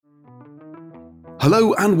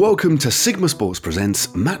Hello and welcome to Sigma Sports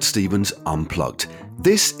presents Matt Stevens Unplugged.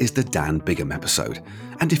 This is the Dan Bigham episode,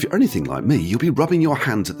 and if you're anything like me, you'll be rubbing your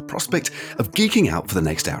hands at the prospect of geeking out for the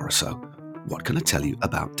next hour or so. What can I tell you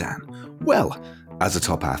about Dan? Well, as a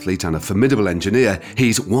top athlete and a formidable engineer,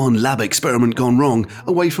 he's one lab experiment gone wrong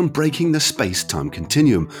away from breaking the space-time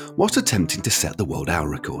continuum whilst attempting to set the world hour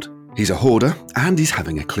record. He's a hoarder and he's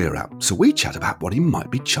having a clear out, so we chat about what he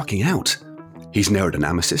might be chucking out. He's an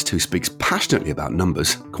aerodynamicist who speaks passionately about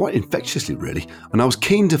numbers, quite infectiously really, and I was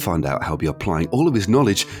keen to find out how he'll be applying all of his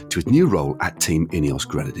knowledge to his new role at Team Ineos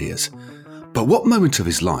Grenadiers. But what moment of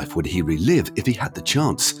his life would he relive if he had the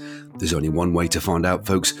chance? There's only one way to find out,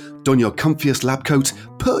 folks. Don your comfiest lab coat,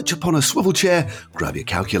 perch upon a swivel chair, grab your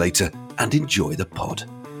calculator, and enjoy the pod. You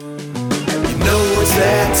know it's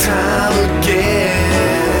that time again.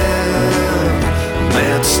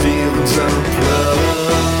 Matt Stevens Unplugged.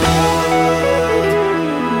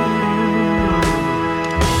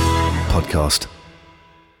 Podcast.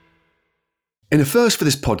 In a first for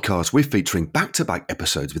this podcast, we're featuring back-to-back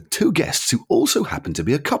episodes with two guests who also happen to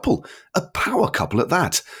be a couple, a power couple at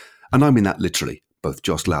that. And I mean that literally. Both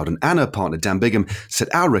Joss Loudon and her partner Dan Bigham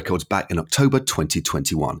set our records back in October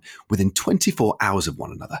 2021, within 24 hours of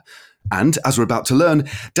one another. And as we're about to learn,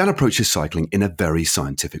 Dan approaches cycling in a very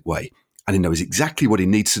scientific way. And he knows exactly what he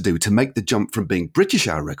needs to do to make the jump from being British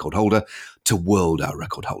hour record holder to world hour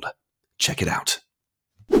record holder. Check it out.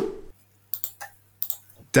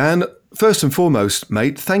 Dan, first and foremost,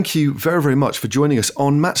 mate, thank you very, very much for joining us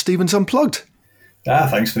on Matt Stevens Unplugged.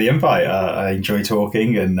 Thanks for the invite. I enjoy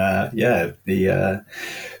talking, and been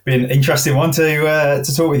an interesting one to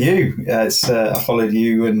talk with you. I followed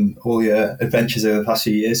you and all your adventures over the past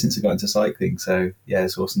few years since I got into cycling. So yeah,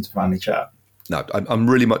 it's awesome to finally chat. No, I'm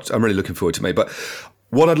really looking forward to it, mate. But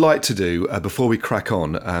what I'd like to do before we crack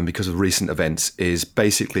on, because of recent events, is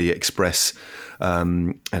basically express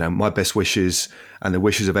my best wishes and the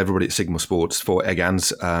wishes of everybody at Sigma Sports for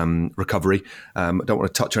Egan's recovery. I don't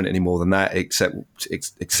want to touch on it any more than that, except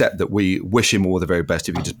that we wish him all the very best.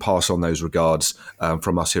 If you just pass on those regards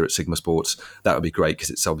from us here at Sigma Sports, that would be great,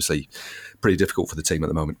 because it's obviously pretty difficult for the team at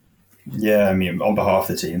the moment. Yeah, I mean, on behalf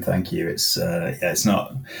of the team, thank you. It's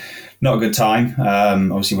not a good time.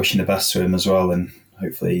 Obviously, wishing the best to him as well, and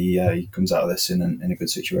hopefully he comes out of this in a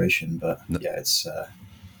good situation. But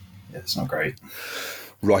it's not great.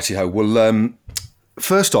 Righty-ho. Well,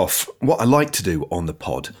 first off, what I like to do on the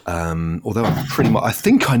pod, although I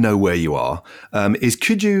think I know where you are, is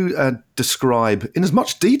could you describe in as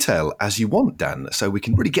much detail as you want, Dan, so we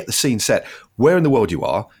can really get the scene set, where in the world you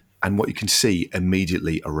are and what you can see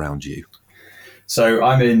immediately around you? So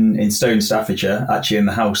I'm in Stone, Staffordshire, actually in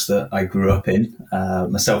the house that I grew up in.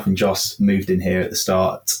 Myself and Joss moved in here at the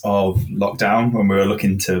start of lockdown when we were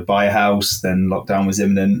looking to buy a house. Then lockdown was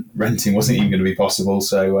imminent. Renting wasn't even going to be possible.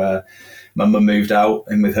 So my mum moved out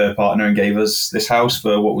in with her partner and gave us this house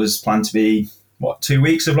for what was planned to be, 2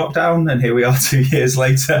 weeks of lockdown. And here we are 2 years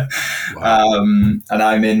later. Wow. And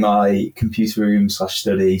I'm in my computer room /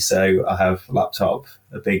 study. So I have a laptop,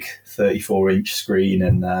 a big 34-inch screen,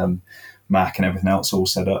 and Mac and everything else all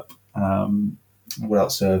set up. What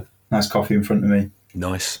else? Nice coffee in front of me.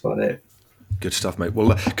 Nice. That's about it. Good stuff, mate.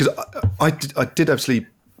 Well, because I did actually,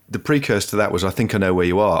 the precursor to that was I think I know where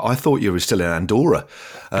you are. I thought you were still in Andorra,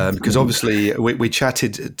 because obviously we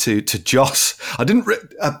chatted to Joss. We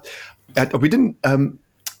didn't kind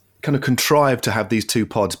of contrive to have these two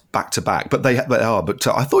pods back to back, but they are. But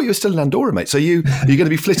I thought you were still in Andorra, mate. So are you going to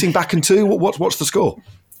be flitting back in two? What's the score?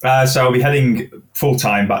 So I'll be heading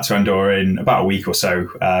full-time back to Andorra in about a week or so.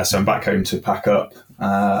 So I'm back home to pack up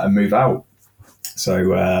and move out.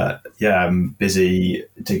 So, I'm busy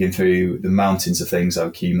digging through the mountains of things I've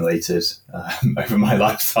accumulated over my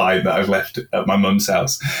lifetime that I've left at my mum's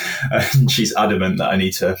house. And she's adamant that I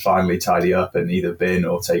need to finally tidy up and either bin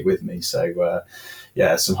or take with me. So,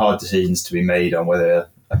 some hard decisions to be made on whether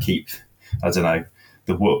I keep,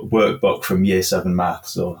 the workbook from Year 7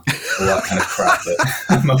 maths or all that kind of crap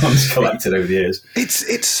that my mum's collected over the years.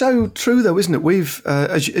 It's so true though, isn't it? We've,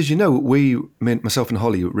 as you know, myself and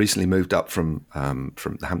Holly recently moved up from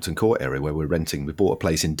the Hampton Court area where we're renting. We bought a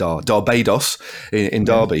place in Barbados in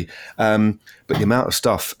Derby. But the amount of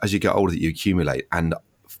stuff as you get older that you accumulate and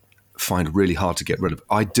find really hard to get rid of.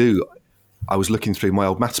 I was looking through my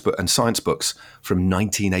old maths book and science books from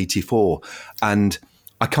 1984 and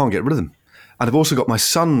I can't get rid of them. And I've also got my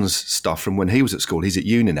son's stuff from when he was at school. He's at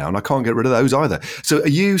uni now, and I can't get rid of those either. So are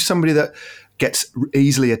you somebody that gets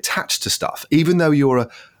easily attached to stuff, even though you're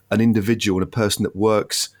an individual and a person that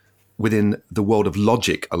works within the world of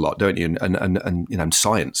logic a lot, don't you? And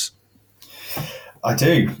science. I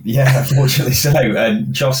do, yeah, unfortunately so.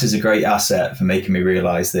 And Joss is a great asset for making me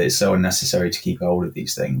realise that it's so unnecessary to keep hold of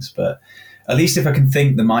these things. But at least if I can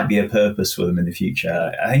think there might be a purpose for them in the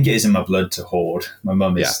future, I think it is in my blood to hoard. My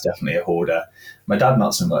mum is definitely a hoarder. My dad,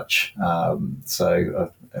 not so much.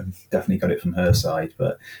 So I've definitely got it from her side.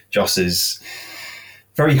 But Joss is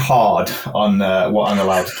very hard on what I'm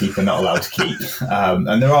allowed to keep and not allowed to keep.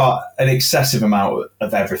 And there are an excessive amount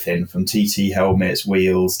of everything from TT helmets,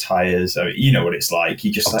 wheels, tyres. I mean, you know what it's like.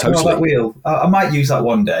 You just totally. that wheel, I might use that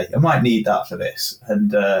one day. I might need that for this.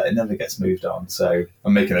 And it never gets moved on. So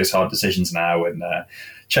I'm making those hard decisions now and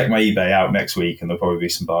check my eBay out next week and there'll probably be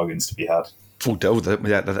some bargains to be had. Oh,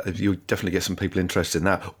 you'll definitely get some people interested in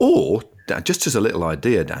that. Or, just as a little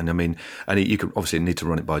idea, Dan, I mean, and you could obviously need to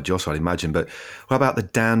run it by Joss, I'd imagine, but what about the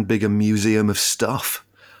Dan Biggar Museum of Stuff?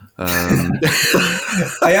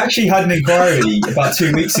 I actually had an inquiry about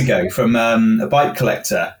 2 weeks ago from a bike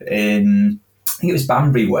collector in, I think it was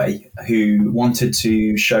Banbury Way, who wanted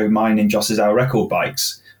to show mine and Joss's Our Record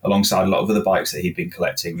bikes alongside a lot of other bikes that he'd been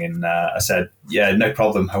collecting. And I said, yeah, no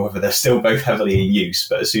problem. However, they're still both heavily in use,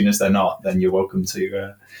 but as soon as they're not, then you're welcome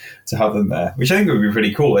to have them there, which I think would be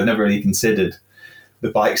pretty cool. I never really considered the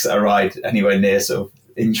bikes that I ride anywhere near sort of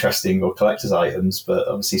interesting or collector's items, but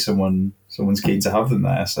obviously someone's keen to have them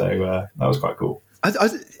there. So that was quite cool.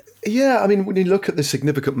 I mean, when you look at the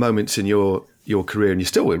significant moments in your career, and you're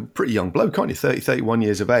still a pretty young bloke, aren't you? 30, 31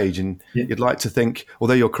 years of age, and you'd like to think,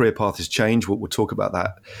 although your career path has changed, we'll talk about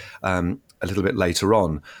that a little bit later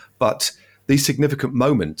on, but these significant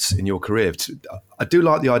moments in your career, I do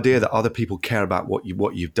like the idea that other people care about what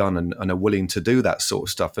you've done and are willing to do that sort of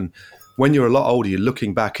stuff. And when you're a lot older, you're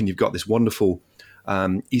looking back and you've got this wonderful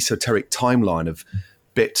esoteric timeline of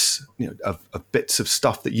bits, of bits of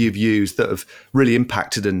stuff that you've used that have really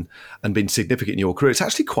impacted and been significant in your career. It's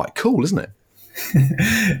actually quite cool, isn't it?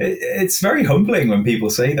 It's very humbling when people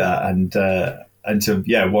say that and to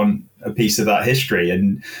want a piece of that history.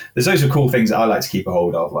 And there's loads of cool things that I like to keep a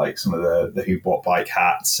hold of, like some of the Who Bought Bike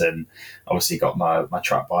hats, and obviously got my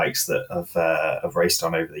track bikes that I've raced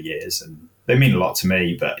on over the years, and they mean a lot to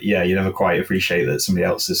me. But yeah, you never quite appreciate that somebody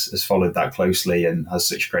else has followed that closely and has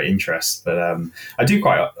such great interest. But I do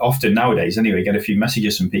quite often nowadays anyway get a few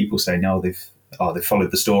messages from people saying, they've followed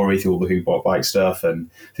the story through all the Who Bought Bike stuff and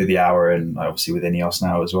through the hour, and obviously with Ineos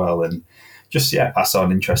now as well, and just pass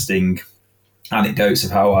on interesting anecdotes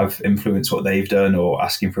of how I've influenced what they've done, or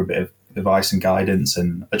asking for a bit of advice and guidance.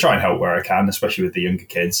 And I try and help where I can, especially with the younger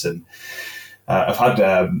kids. And I've had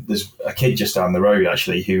there's a kid just down the road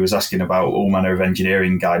actually who was asking about all manner of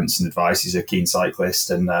engineering guidance and advice. He's a keen cyclist,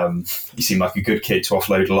 and he seemed like a good kid to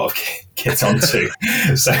offload a lot of kit onto.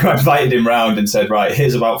 So I invited him round and said, right,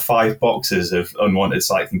 here's about 5 boxes of unwanted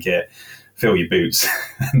cycling kit. Fill your boots.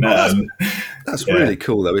 And, that's really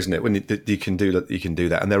cool, though, isn't it? When you can do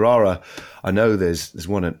that. And there are I know there's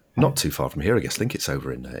one not too far from here. I think it's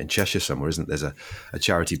over in Cheshire somewhere, isn't there? There's a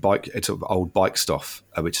charity bike. It's sort of old bike stuff,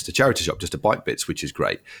 which is a charity shop, just a bike bits, which is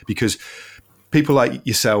great because people like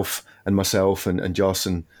yourself and myself and Joss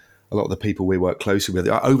and a lot of the people we work closely with,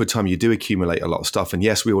 over time you do accumulate a lot of stuff. And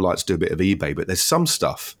yes, we all like to do a bit of eBay, but there's some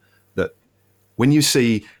stuff that when you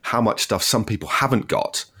see how much stuff some people haven't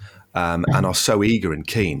got, and are so eager and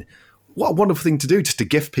keen. What a wonderful thing to do, just to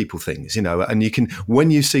gift people things, and you can,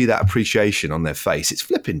 when you see that appreciation on their face, it's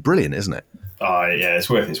flipping brilliant, isn't it? Yeah, it's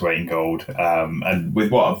worth its weight in gold. And with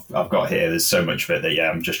what I've got here, there's so much of it that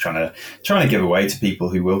I'm just trying to give away to people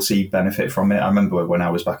who will see benefit from it. I remember when I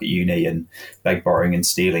was back at uni and borrowing and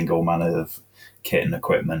stealing all manner of kit and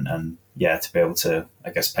equipment, and to be able to,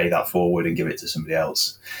 I guess, pay that forward and give it to somebody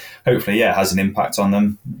else. Hopefully, has an impact on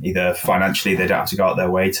them. Either financially, they don't have to go out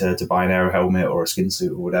their way to buy an aero helmet or a skin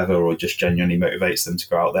suit or whatever, or just genuinely motivates them to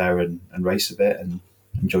go out there and race a bit and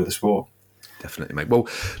enjoy the sport. Definitely, mate. Well,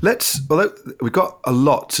 we've got a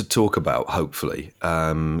lot to talk about, hopefully,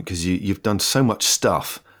 because you've done so much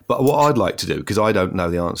stuff. But what I'd like to do, because I don't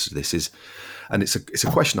know the answer to this, is, and it's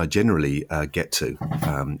a question I generally get to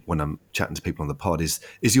when I'm chatting to people on the pod, is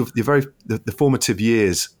the formative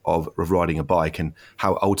years of riding a bike and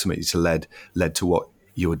how ultimately it's led to what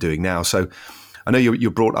you're doing now. So I know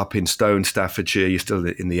you're brought up in Stone, Staffordshire. You're still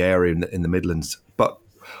in the area in the Midlands. But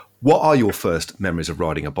what are your first memories of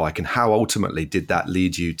riding a bike, and how ultimately did that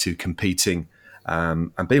lead you to competing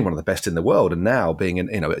and being one of the best in the world, and now being at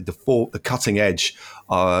the cutting edge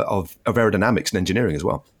of aerodynamics and engineering as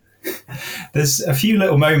well? There's a few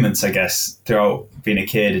little moments, I guess, throughout being a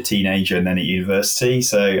kid, a teenager, and then at university.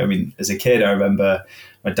 So, I mean, as a kid, I remember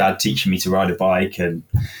my dad teaching me to ride a bike and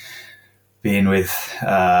being with,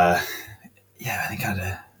 I think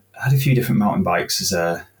I had a few different mountain bikes as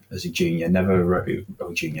a as a junior.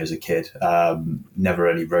 As a kid. Never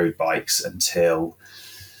really rode bikes until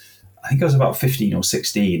I think I was about 15 or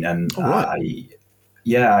 16, and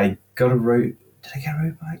I got a road. Did I get a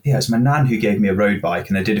road bike? Yeah, it's my nan who gave me a road bike,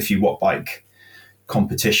 and I did a few watt bike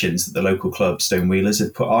competitions that the local club Stone Wheelers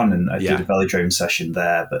had put on, and I did a velodrome session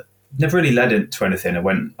there, but never really led into anything. I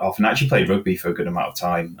went off and actually played rugby for a good amount of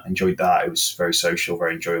time. I enjoyed that. It was very social,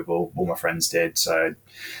 very enjoyable. All my friends did, so I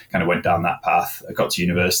kind of went down that path. I got to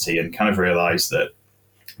university and kind of realised that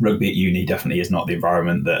rugby at uni definitely is not the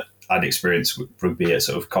environment that I'd experienced with rugby at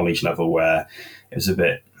sort of college level, where it was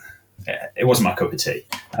it wasn't my cup of tea.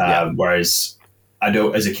 Whereas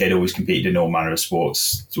as a kid, always competed in all manner of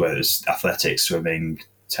sports, whether it's athletics, swimming,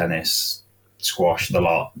 tennis, squash, the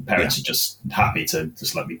lot. Parents are just happy to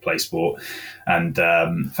just let me play sport, and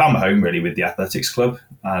found my home really with the athletics club.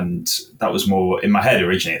 And that was more in my head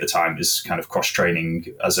originally at the time, was kind of cross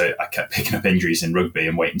training, as I kept picking up injuries in rugby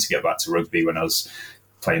and waiting to get back to rugby when I was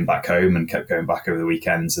playing back home, and kept going back over the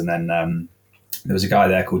weekends. And then there was a guy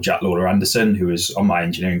there called Jack Lawler Anderson, who was on my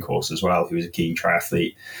engineering course as well, who was a keen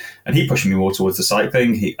triathlete, and he pushed me more towards the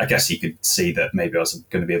cycling. I guess he could see that maybe I was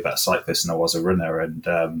going to be a better cyclist than I was a runner, and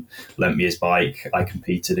lent me his bike. I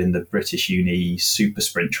competed in the British Uni Super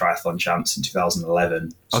Sprint Triathlon Champs in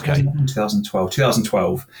 2011. Okay.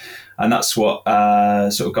 2012. And that's what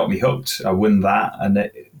sort of got me hooked. I won that, and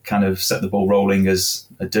it kind of set the ball rolling as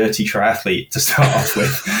a dirty triathlete to start off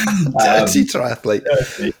with. Dirty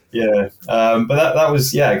triathlete. Yeah. But that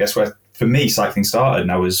was, I guess where, for me, cycling started.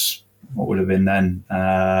 And I was, what would have been then,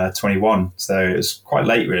 21. So it was quite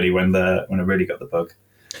late, really, when I really got the bug.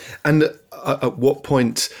 And at what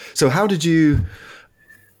point, so how did you,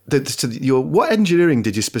 what engineering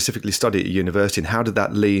did you specifically study at university, and how did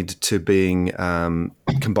that lead to being,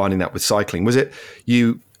 combining that with cycling? Was it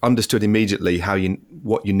you understood immediately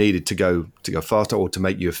what you needed to go faster or to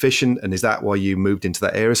make you efficient, and is that why you moved into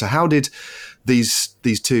that area? So how did these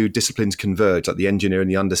two disciplines converge, like the engineering,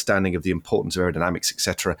 the understanding of the importance of aerodynamics,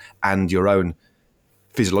 etc., and your own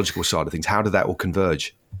physiological side of things? How did that all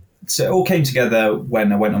converge? So it all came together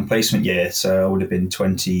when I went on placement year. So I would have been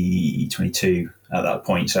 22 at that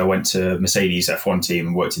point. So I went to Mercedes F1 team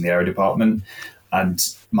and worked in the aero department. And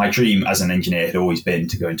my dream as an engineer had always been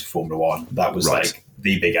to go into Formula One. That was like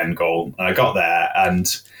the big end goal. And I got there, and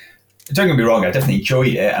don't get me wrong, I definitely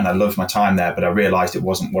enjoyed it and I loved my time there, but I realised it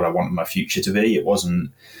wasn't what I wanted my future to be. It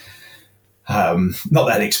wasn't, not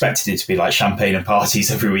that I expected it to be like champagne and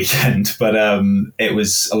parties every weekend, but it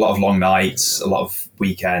was a lot of long nights, a lot of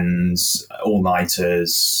weekends,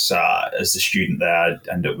 all-nighters. As a student there, I'd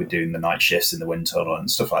end up with doing the night shifts in the wind tunnel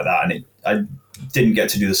and stuff like that. And I didn't get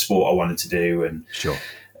to do the sport I wanted to do. And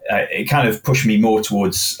it kind of pushed me more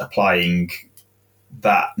towards applying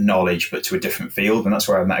that knowledge, but to a different field. And that's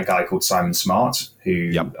where I met a guy called Simon Smart,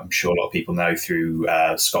 who I'm sure a lot of people know through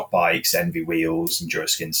Scott Bikes, Envy Wheels, and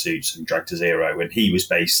Duraskin Suits, and Drag to Zero. And he was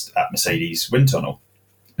based at Mercedes Wind Tunnel.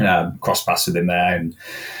 Crossed paths with him there, and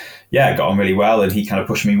got on really well. And he kind of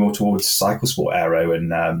pushed me more towards cycle sport aero,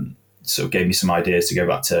 and sort of gave me some ideas to go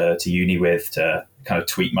back to uni with, to kind of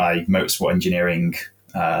tweak my motorsport engineering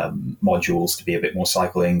modules to be a bit more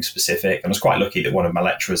cycling specific. And I was quite lucky that one of my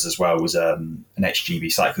lecturers as well was an XGB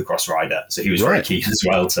cyclocross rider, so he was very keen as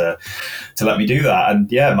well to let me do that. And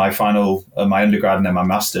my final my undergrad and then my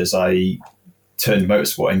masters, I turned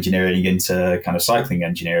motorsport engineering into kind of cycling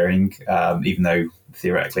engineering, even though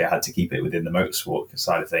theoretically I had to keep it within the motorsport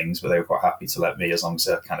side of things, but they were quite happy to let me, as long as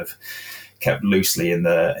I kind of kept loosely in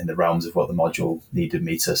the realms of what the module needed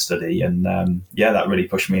me to study. And that really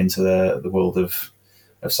pushed me into the world of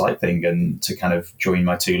cycling, and to kind of join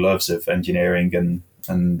my two loves of engineering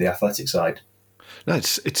and the athletic side. No,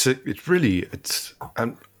 it's really.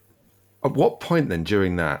 And at what point then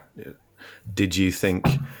during that did you think,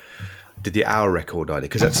 did the hour record idea,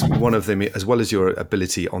 because that's one of them, as well as your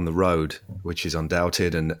ability on the road, which is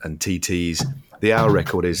undoubted, and TTs, the hour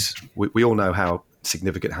record is, we all know how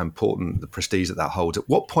significant, how important the prestige that holds. At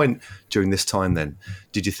what point during this time then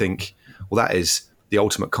did you think, well, that is the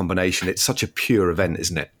ultimate combination? It's such a pure event,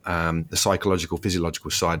 isn't it? The psychological,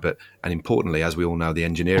 physiological side, and importantly, as we all know, the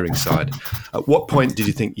engineering side. At what point did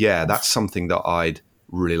you think, that's something that I'd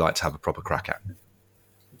really like to have a proper crack at?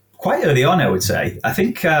 Quite early on, I would say. I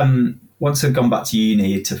think once I'd gone back to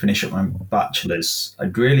uni to finish up my bachelor's,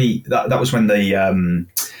 I'd really, that was when the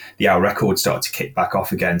hour record started to kick back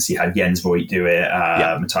off again. So you had Jens Voigt do it,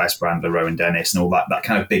 Matthias Brandler, Rowan Dennis, and all that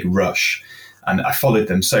kind of big rush. And I followed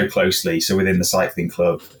them so closely. So within the cycling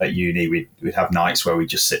club at uni, we'd have nights where we'd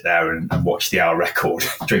just sit there and watch the hour record,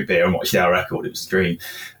 drink beer and watch the hour record. It was a dream.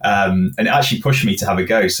 And it actually pushed me to have a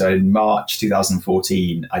go. So in March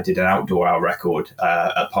 2014, I did an outdoor hour record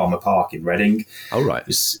at Palmer Park in Reading. Oh, right. It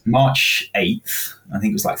was March 8th. I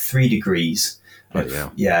think it was like 3 degrees.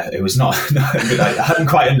 Yeah, it was not I hadn't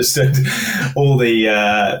quite understood all the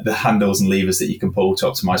handles and levers that you can pull to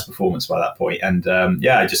optimize performance by that point. And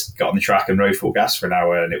I just got on the track and rode full gas for an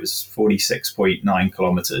hour, and it was 46.9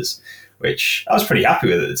 kilometers, which I was pretty happy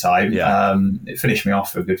with at the time. Yeah. It finished me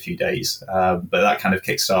off for a good few days, but that kind of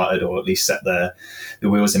kick-started, or at least set the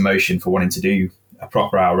wheels in motion for wanting to do a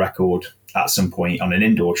proper hour record at some point on an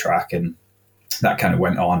indoor track. And that kind of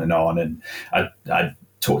went on. And I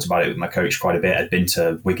talked about it with my coach quite a bit. I'd been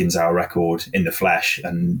to Wigan's hour record in the flesh,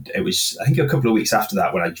 and it was, I think, a couple of weeks after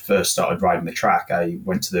that when I first started riding the track. I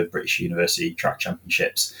went to the British University Track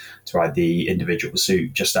Championships to ride the individual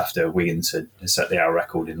pursuit just after Wigan's had set the hour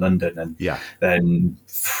record in London. And then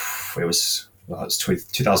it was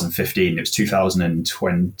 2015. It was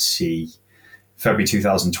 2020. February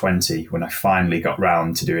 2020 when I finally got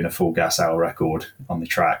round to doing a full gas hour record on the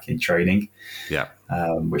track in training,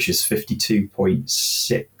 which is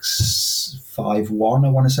 52.651, I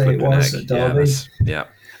want to say it was at Derby.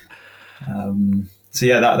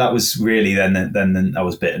 That was really then I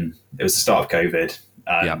was bitten. It was the start of COVID,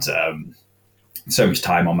 and so much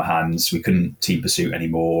time on my hands. We couldn't team pursuit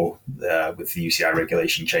anymore with the UCI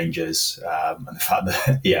regulation changes, and the fact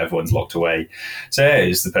that everyone's locked away. So it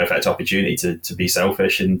was the perfect opportunity to be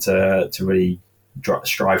selfish and to really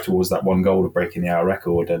strive towards that one goal of breaking the hour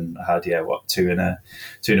record. And I had 2 and a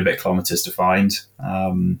bit kilometers to find,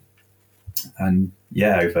 and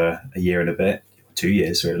over a year and a bit, 2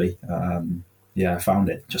 years really. I found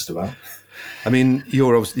it just about. I mean,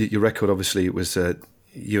 your record obviously was.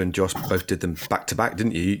 You and Josh both did them back to back,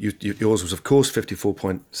 didn't you? Yours was, of course,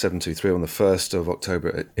 54.723 on the 1st of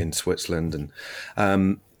October in Switzerland.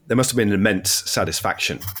 And there must have been an immense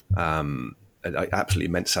satisfaction, absolutely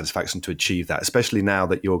immense satisfaction to achieve that, especially now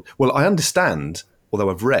that I understand, although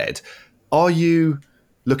I've read, are you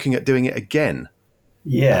looking at doing it again?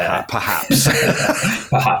 Yeah, perhaps.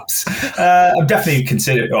 Perhaps. I'm definitely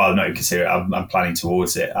considering. Well, not considering. I'm planning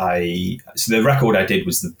towards it. So the record I did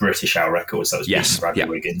was the British hour record. So that was beating Bradley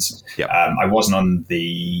Wiggins. Yep. I wasn't on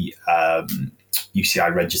the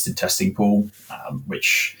UCI registered testing pool,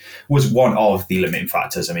 which was one of the limiting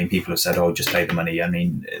factors. I mean, people have said, "Oh, just pay the money." I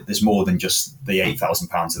mean, there's more than just the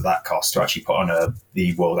 £8,000 of that cost to actually put on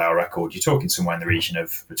the world hour record. You're talking somewhere in the region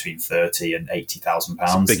of between £30,000 and £80,000.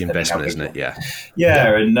 It's a big investment, isn't it? Yeah.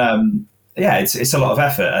 And it's a lot of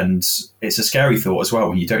effort, and it's a scary thought as well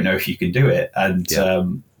when you don't know if you can do it. And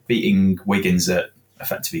beating Wiggins at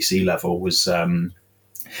effectively sea level was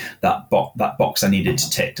that box I needed to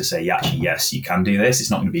tick to say, yes, you can do this. It's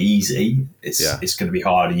not going to be easy. It's going to be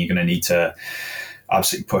hard, and you're going to need to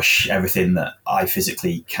absolutely push everything that I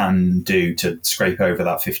physically can do to scrape over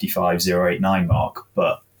that 55.089 mark.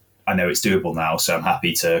 But I know it's doable now, so I'm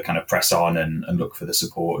happy to kind of press on and look for the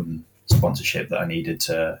support and sponsorship that I needed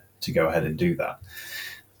to go ahead and do that.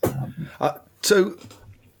 So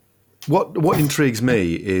what intrigues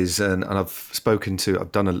me is, and I'm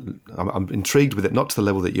intrigued with it, not to the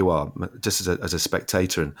level that you are, just as a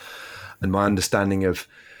spectator, and my understanding of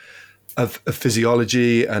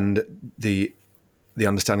physiology and the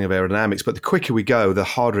understanding of aerodynamics. But the quicker we go, the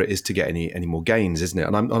harder it is to get any more gains, isn't it?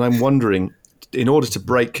 And I'm wondering, in order to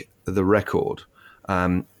break the record,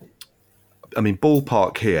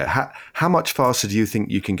 ballpark here, how much faster do you think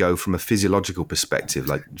you can go from a physiological perspective,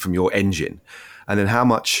 like from your engine? And then how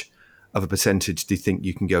much of a percentage do you think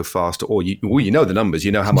you can go faster? Or you know the numbers,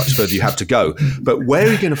 you know how much further you have to go. But where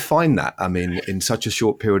are you going to find that, in such a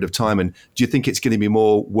short period of time? And do you think it's going to be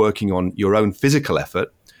more working on your own physical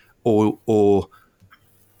effort or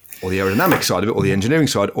the aerodynamic side of it, or the engineering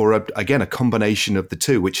side, or again a combination of the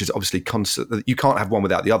two, which is obviously constant? You can't have one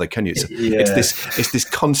without the other, can you? It's this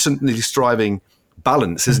constantly striving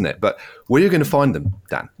balance, isn't it? But where are you going to find them,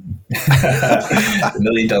 Dan? The $1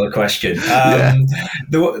 million question.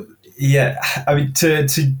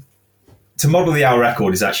 To model the hour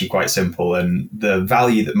record is actually quite simple, and the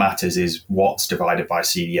value that matters is watts divided by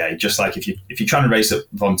CDA. Just like if you're trying to race up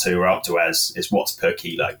Vontu or up to Es, it's watts per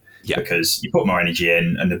kilo. Yeah. Because you put more energy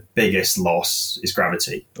in, and the biggest loss is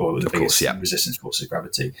gravity, or the biggest resistance force is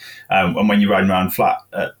gravity. And when you're riding around flat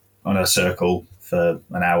on a circle for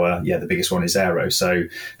an hour, the biggest one is aero. So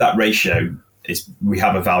that ratio we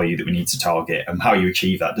have a value that we need to target, and how you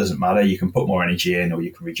achieve that doesn't matter. You can put more energy in, or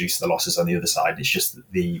you can reduce the losses on the other side. It's just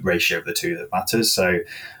the ratio of the two that matters. So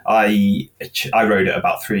I rode at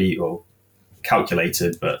about 3 or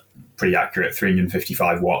calculated, but pretty accurate,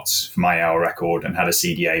 355 watts for my hour record, and had a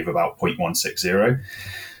CDA of about 0.160.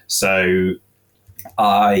 So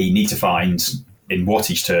I need to find, in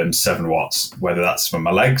wattage terms, 7 watts, whether that's from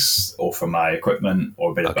my legs or from my equipment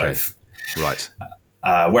or a bit of both. Right.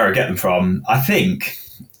 Where I get them from, I think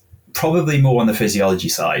probably more on the physiology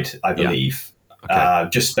side, I believe. Okay.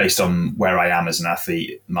 Just based on where I am as an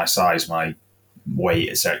athlete, my size, my weight,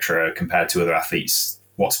 etc., compared to other athletes.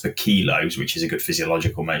 Watts per kilos, which is a good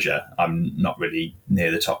physiological measure. I'm not really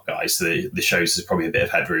near the top guys, so the shows there's probably a bit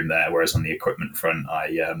of headroom there. Whereas on the equipment front,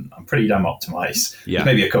 I'm pretty damn optimized. Yeah. There's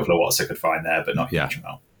maybe a couple of watts I could find there, but not a huge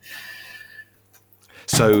amount.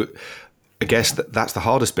 So I guess that's the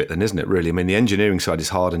hardest bit then, isn't it, really? I mean, the engineering side is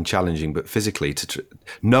hard and challenging, but physically,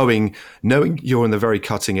 knowing you're on the very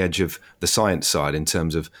cutting edge of the science side in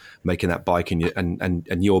terms of making that bike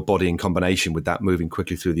and your body in combination with that moving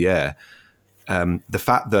quickly through the air, the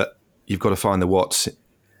fact that you've got to find the watts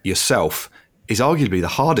yourself is arguably the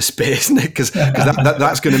hardest bit, isn't it? Because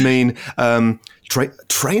that's going to mean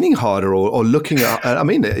training harder or looking at. I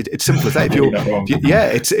mean, it's simple as that.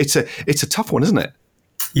 It's a tough one, isn't it?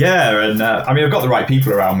 Yeah, and I mean, I've got the right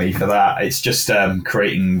people around me for that. It's just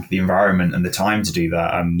creating the environment and the time to do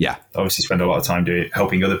that. Obviously spend a lot of time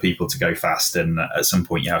helping other people to go fast, and at some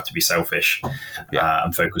point you have to be selfish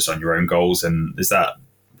and focus on your own goals. And there's that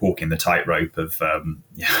walking the tightrope of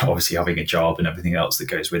obviously having a job and everything else that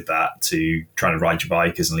goes with that, to trying to ride your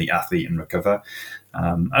bike as an elite athlete and recover.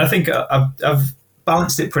 And I think I've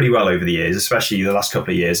balanced it pretty well over the years, especially the last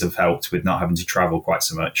couple of years have helped with not having to travel quite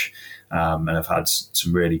so much. And I've had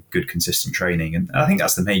some really good consistent training. And I think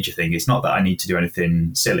that's the major thing. It's not that I need to do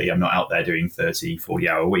anything silly. I'm not out there doing 30,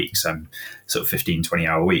 40-hour weeks. I'm sort of 15,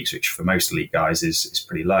 20-hour weeks, which for most elite guys is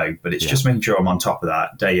pretty low. But it's just making sure I'm on top of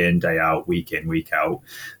that day in, day out, week in, week out,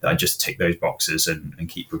 that I just tick those boxes and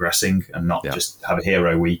keep progressing and not just have a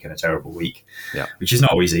hero week and a terrible week, which is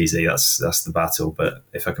not always easy. That's the battle. But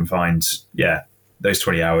if I can find, those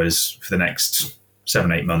 20 hours for the next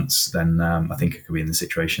 7-8 months, then I think I could be in the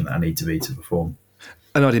situation that I need to be to perform.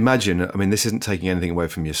 And I'd imagine, I mean, this isn't taking anything away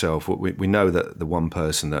from yourself. We know that the one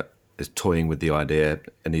person that is toying with the idea,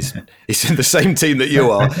 and he's in the same team that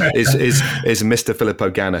you are, is Mr.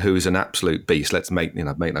 Filippo Ganna, who is an absolute beast. Let's make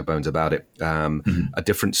no bones about it. A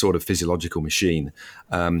different sort of physiological machine.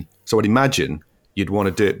 So I'd imagine you'd want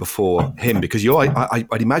to do it before him, because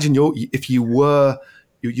I'd imagine if you were.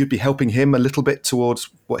 You'd be helping him a little bit towards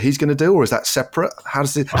what he's going to do, or is that separate?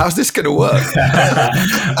 How's this going to work?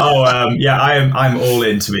 I'm all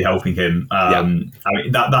in to be helping him. I mean,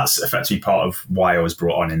 that's effectively part of why I was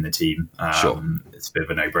brought on in the team. Sure. It's a bit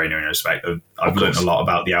of a no-brainer in respect of I've learned a lot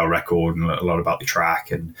about the hour record and a lot about the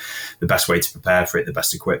track and the best way to prepare for it, the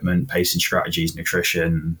best equipment, pacing strategies,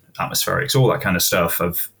 nutrition, atmospherics, all that kind of stuff.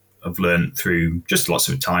 I've learned through just lots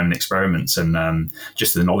of time and experiments, and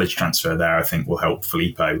just the knowledge transfer there, I think, will help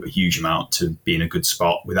Filippo a huge amount to be in a good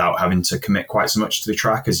spot without having to commit quite so much to the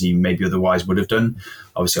track as he maybe otherwise would have done.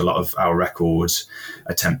 Obviously, a lot of our records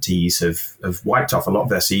attemptees have wiped off a lot of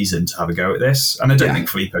their season to have a go at this, and I don't think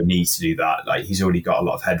Filippo needs to do that. Like, he's already got a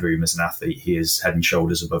lot of headroom as an athlete. He is head and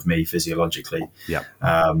shoulders above me physiologically.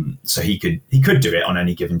 So he could do it on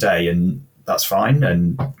any given day, and that's fine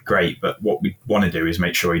and great, but what we want to do is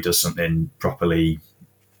make sure he does something properly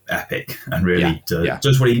epic and really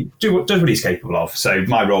does what he's capable of. So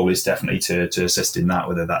my role is definitely to assist in that,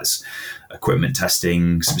 whether that's equipment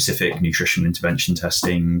testing, specific nutrition intervention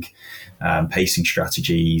testing, pacing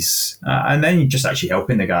strategies, and then just actually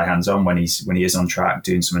helping the guy hands-on when he is on track,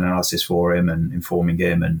 doing some analysis for him and informing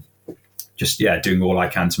him, and just doing all I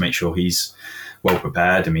can to make sure he's well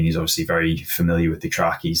prepared. I mean, he's obviously very familiar with the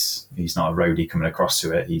track. He's not a roadie coming across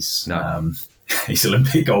to it. He's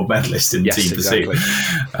Olympic gold medalist in Team Pursuit.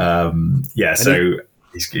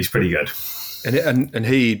 He's pretty good. And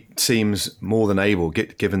he seems more than able,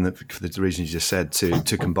 given for the reasons you just said,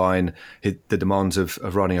 to combine the demands of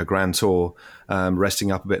running a Grand Tour,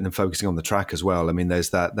 resting up a bit and then focusing on the track as well. I mean, there's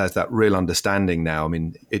that real understanding now. I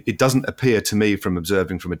mean, it doesn't appear to me from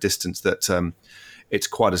observing from a distance that it's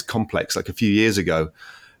quite as complex. Like a few years ago,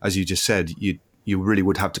 as you just said, you really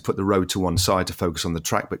would have to put the road to one side to focus on the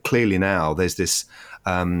track. But clearly now there's this,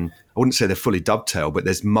 I wouldn't say they're fully dovetailed, but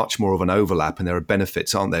there's much more of an overlap, and there are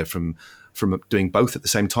benefits, aren't there, from doing both at the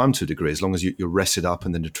same time to a degree, as long as you're rested up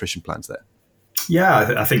and the nutrition plan's there.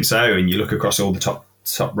 Yeah, I think so. And you look across all the top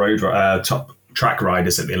track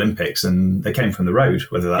riders at the Olympics, and they came from the road,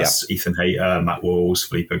 whether that's Ethan Hayter, Matt Walls,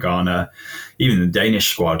 Filippo Ganna, even the Danish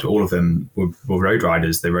squad, all of them were road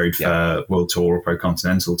riders. They rode for World Tour or Pro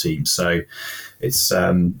Continental teams. So it's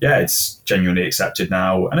genuinely accepted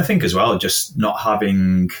now. And I think as well, just not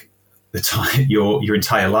having the time your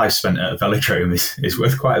entire life spent at a velodrome is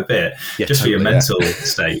worth quite a bit, just totally, for your mental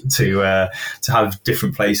state to have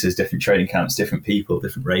different places, different training camps, different people,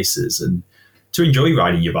 different races, and to enjoy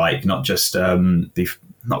riding your bike, not just be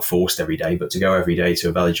not forced every day, but to go every day to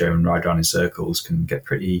a velodrome and ride around in circles can get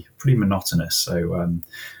pretty monotonous. So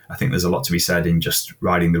I think there's a lot to be said in just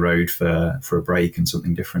riding the road for a break and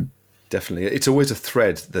something different. Definitely, it's always a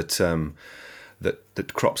thread that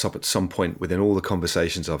that crops up at some point within all the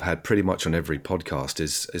conversations I've had, pretty much on every podcast.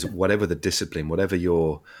 Is whatever the discipline, whatever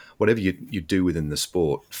you do within the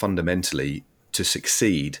sport, fundamentally to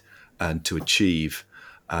succeed and to achieve,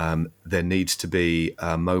 there needs to be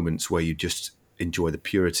moments where you just enjoy the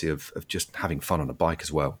purity of just having fun on a bike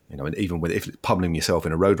as well. And even if it's pummeling yourself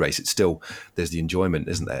in a road race, it's still, there's the enjoyment,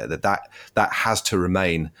 isn't there? That has to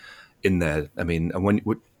remain in there. I mean, and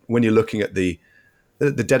when you're looking at the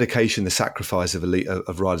dedication, the sacrifice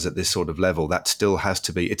of riders at this sort of level, that still has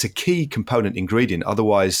to be, it's a key component ingredient.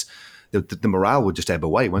 Otherwise the morale would just ebb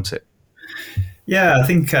away, won't it? Yeah, I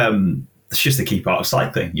think it's just the key part of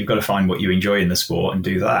cycling. You've got to find what you enjoy in the sport and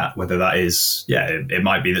do that. Whether that is, it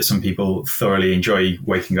might be that some people thoroughly enjoy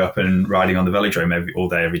waking up and riding on the velodrome all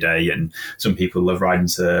day, every day. And some people love riding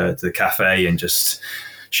to the cafe and just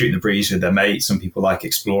shooting the breeze with their mates. Some people like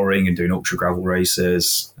exploring and doing ultra gravel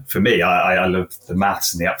races. For me, I love the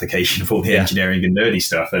maths and the application of all the engineering and nerdy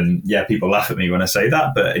stuff. And people laugh at me when I say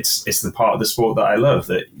that, but it's the part of the sport that I love,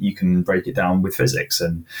 that you can break it down with physics.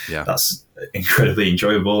 And that's incredibly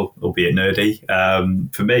enjoyable, albeit nerdy,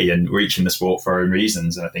 for me. And we're each in the sport for our own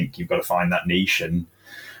reasons. And I think you've got to find that niche and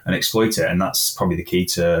exploit it. And that's probably the key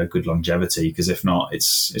to good longevity, because if not,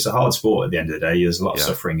 it's a hard sport at the end of the day. There's a lot of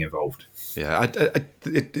suffering involved. Yeah,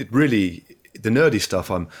 it really, the nerdy stuff,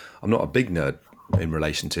 I'm not a big nerd in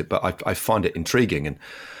relation to it, but I find it intriguing.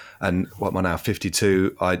 And what am I now,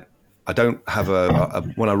 52? I don't have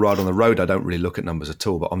when I ride on the road, I don't really look at numbers at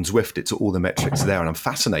all, but on Zwift, it's all the metrics there, and I'm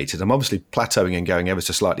fascinated. I'm obviously plateauing and going ever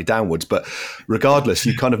so slightly downwards, but regardless,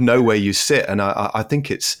 you kind of know where you sit. And I think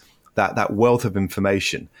it's that wealth of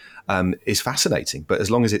information is fascinating, but as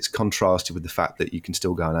long as it's contrasted with the fact that you can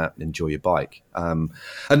still go out and enjoy your bike. And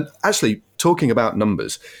actually, talking about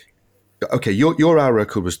numbers, okay, your hour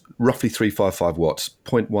record was roughly 355 watts,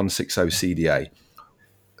 0.160 CDA.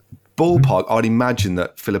 Ballpark, I'd imagine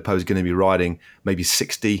that Filippo is going to be riding maybe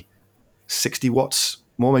 60 watts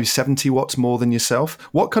more, maybe 70 watts more than yourself.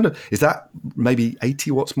 What kind of, is that maybe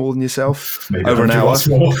 80 watts more than yourself maybe over an hour?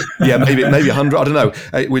 Yeah, maybe 100. I don't know.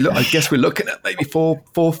 I guess we're looking at maybe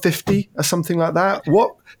 450 or something like that.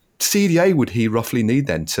 What CDA would he roughly need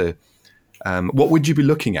then to? What would you be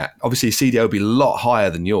looking at? Obviously, CDA would be a lot higher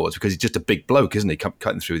than yours because he's just a big bloke, isn't he,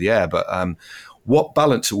 cutting through the air? But what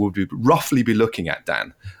balance would we roughly be looking at,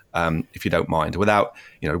 Dan? If you don't mind, without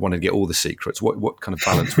wanting to get all the secrets, what kind of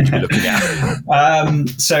balance would you be looking at?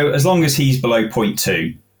 So as long as he's below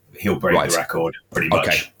 0.2, he'll break the record pretty much.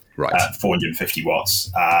 Okay. Right. 450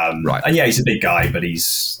 watts. Right. And he's a big guy, but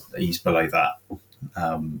he's below that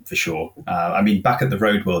for sure. I mean, back at the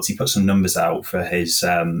Road Worlds, he put some numbers out for his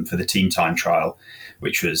for the team time trial,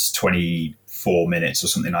 which was 24 minutes or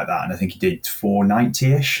something like that, and I think he did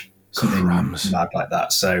 490-ish, something mad like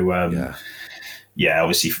that. So. Yeah,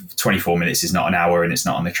 obviously 24 minutes is not an hour, and it's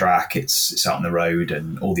not on the track. It's out on the road,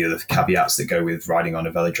 and all the other caveats that go with riding on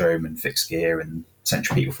a velodrome and fixed gear and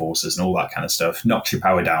centripetal forces and all that kind of stuff knocks your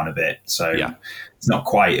power down a bit. So it's not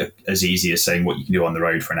quite as easy as saying what you can do on the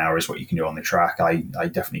road for an hour is what you can do on the track. I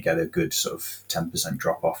definitely get a good sort of 10%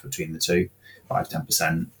 drop off between the two,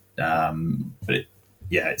 5-10%. But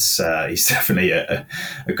he's definitely a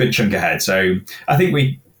good chunk ahead. So I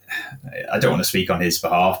think I don't want to speak on his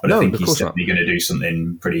behalf, but I think he's definitely going to do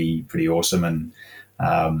something pretty awesome. And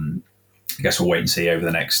I guess we'll wait and see over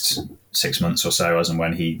the next 6 months or so, as and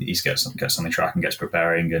when he gets on the track and gets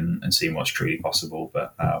preparing and seeing what's truly possible.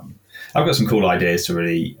 But I've got some cool ideas to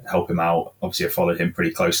really help him out. Obviously, I've followed him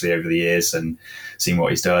pretty closely over the years and seen what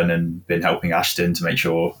he's done, and been helping Ashton to make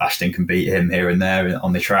sure Ashton can beat him here and there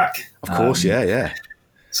on the track. Of course, yeah.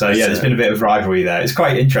 So there's been a bit of rivalry there. It's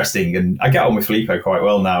quite interesting, and I get on with Filippo quite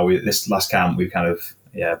well now. This last camp, we've kind of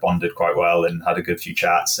bonded quite well and had a good few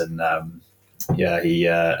chats. And he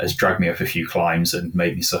has dragged me up a few climbs and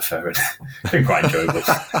made me suffer. And it's been quite enjoyable.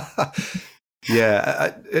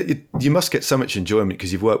 You must get so much enjoyment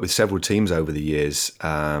because you've worked with several teams over the years.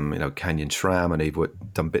 Canyon SRAM, and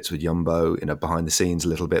you've done bits with Jumbo, behind the scenes a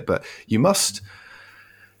little bit. But you must.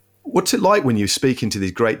 What's it like when you're speaking to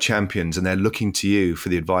these great champions and they're looking to you for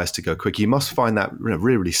the advice to go quick? You must find that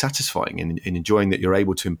really, really satisfying in enjoying that you're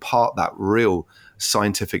able to impart that real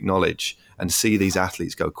scientific knowledge and see these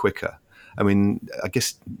athletes go quicker. I mean, I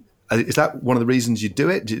guess Is that one of the reasons you do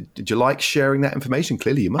it? Did you like sharing that information?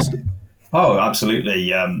 Clearly, you must do. Oh,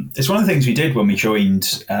 absolutely. It's one of the things we did when we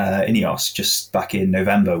joined INEOS just back in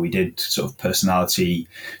November. We did sort of personality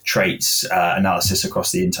traits analysis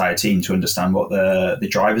across the entire team to understand what the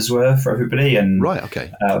drivers were for everybody. And right,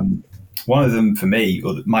 okay. One of them for me,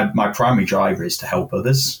 or my primary driver, is to help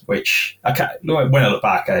others, which when I look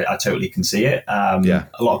back, I totally can see it. A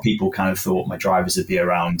lot of people kind of thought my drivers would be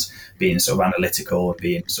around being sort of analytical,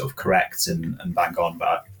 being sort of correct and bang on.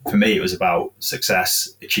 But for me, it was about success,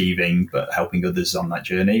 achieving, but helping others on that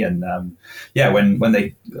journey. And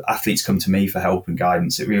when athletes come to me for help and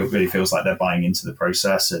guidance, it really feels like they're buying into the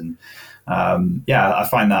process. And I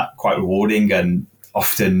find that quite rewarding. And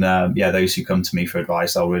often, those who come to me for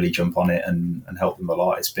advice, I'll really jump on it and help them a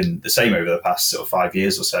lot. It's been the same over the past sort of 5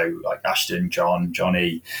 years or so, like Ashton, John,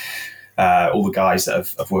 Johnny, all the guys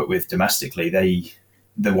that I've worked with domestically,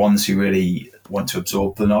 the ones who really want to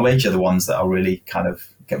absorb the knowledge are the ones that I'll really kind of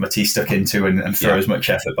get my teeth stuck into and throw as much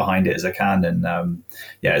effort behind it as I can. And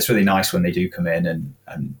it's really nice when they do come in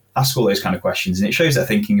and ask all those kind of questions. And it shows they're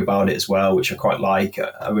thinking about it as well, which I quite like.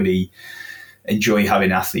 I really enjoy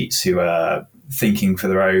having athletes who are thinking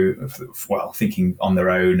thinking on their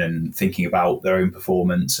own and thinking about their own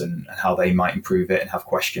performance and how they might improve it, and have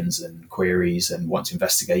questions and queries and want to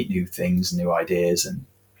investigate new things, new ideas. And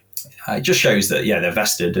it just shows that, they're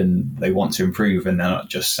vested and they want to improve, and they're not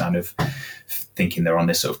just kind of thinking they're on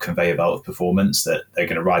this sort of conveyor belt of performance, that they're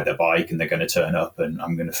going to ride their bike and they're going to turn up and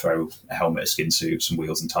I'm going to throw a helmet, a skin suit, some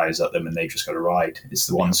wheels and tires at them and they've just got to ride. It's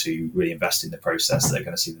the ones who really invest in the process that are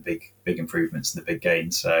going to see the big improvements and the big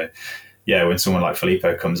gains. So when someone like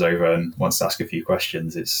Filippo comes over and wants to ask a few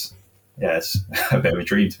questions, it's a bit of a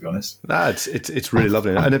dream, to be honest. No, it's really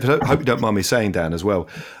lovely. And I hope you don't mind me saying, Dan, as well,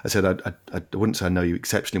 I said I wouldn't say I know you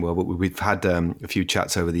exceptionally well, but we've had a few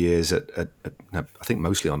chats over the years at I think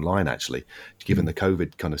mostly online, actually, given the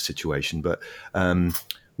COVID kind of situation. But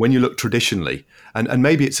when you look traditionally, and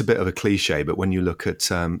maybe it's a bit of a cliche, but when you look at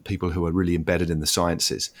people who are really embedded in the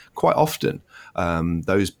sciences, quite often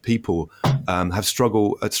those people have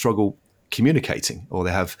struggle communicating, or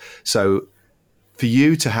they have. So for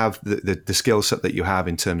you to have the skill set that you have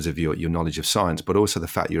in terms of your knowledge of science, but also the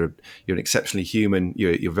fact you're an exceptionally human,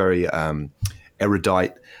 you're very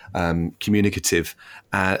erudite, communicative,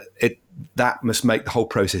 that must make the whole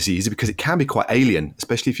process easy, because it can be quite alien,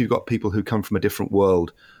 especially if you've got people who come from a different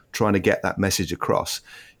world trying to get that message across.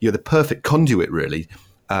 You're the perfect conduit, really,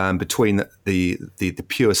 between the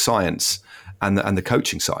pure science and the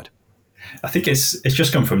coaching side. I think it's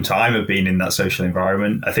just come from time of being in that social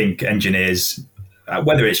environment. I think engineers,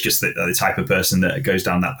 whether it's just the type of person that goes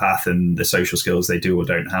down that path and the social skills they do or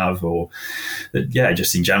don't have, or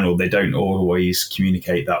just in general, they don't always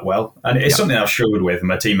communicate that well. And it's something I've struggled with, and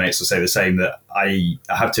my teammates will say the same, that I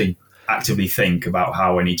have to actively think about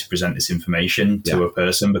how I need to present this information to a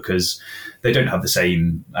person, because they don't have the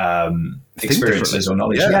same experiences or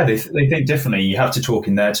knowledge. They think differently. You have to talk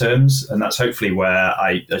in their terms, and that's hopefully where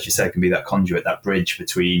I, as you said, can be that conduit, that bridge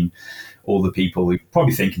between all the people who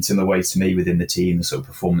probably think in similar ways to me within the team, the sort of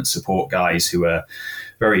performance support guys who are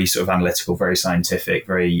very sort of analytical, very scientific,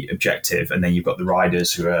 very objective. And then you've got the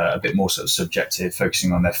riders who are a bit more sort of subjective,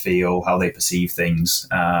 focusing on their feel, how they perceive things.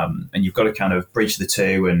 And you've got to kind of bridge the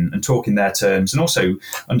two and talk in their terms, and also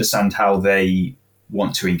understand how they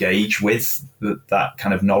want to engage with that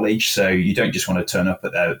kind of knowledge. So you don't just want to turn up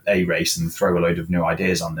at their A race and throw a load of new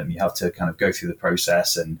ideas on them. You have to kind of go through the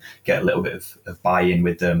process and get a little bit of buy-in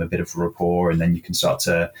with them, a bit of rapport, and then you can start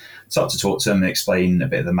to talk to them and explain a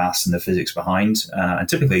bit of the maths and the physics behind. And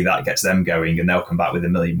typically that gets them going, and they'll come back with a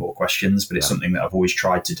million more questions. But it's something that I've always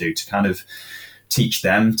tried to do, to kind of teach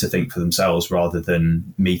them to think for themselves rather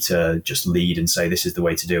than me to just lead and say this is the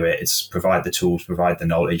way to do it. It's provide the tools, provide the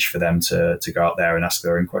knowledge for them to go out there and ask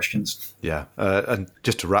their own questions. Yeah, and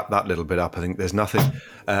just to wrap that little bit up, I think there's nothing.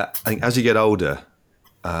 I think as you get older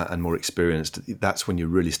and more experienced, that's when you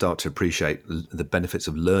really start to appreciate the benefits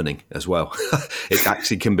of learning as well. It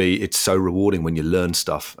actually can be. It's so rewarding when you learn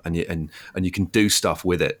stuff and you can do stuff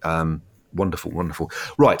with it. Wonderful.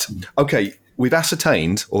 Right. Okay. We've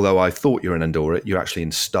ascertained, although I thought you're in Andorra, you're actually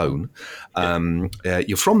in Stone.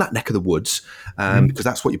 You're from that neck of the woods, because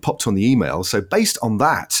that's what you popped on the email. So based on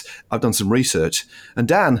that, I've done some research. And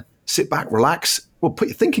Dan, sit back, relax. Well, put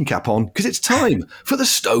your thinking cap on, because it's time for the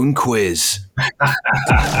Stone Quiz.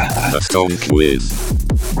 The Stone Quiz.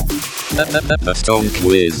 The Stone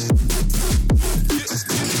Quiz.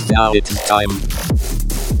 Now it's time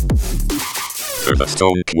for the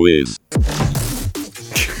Stone Quiz.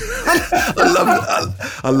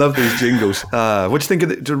 I love these jingles. What do you think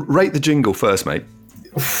of rate the jingle first, mate?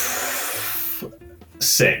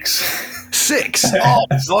 6. 6. Oh,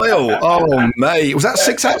 Niall. Oh, mate. Was that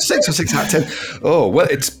 6 out of 6 or 6 out of 10? Oh, well,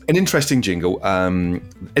 it's an interesting jingle.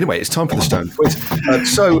 Anyway, it's time for the Stone Quiz.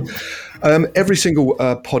 Every single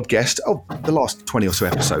pod guest, the last 20 or so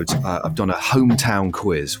episodes, I've done a hometown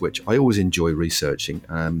quiz, which I always enjoy researching.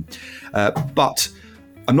 But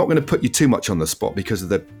I'm not going to put you too much on the spot because of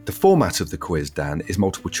the format of the quiz, Dan, is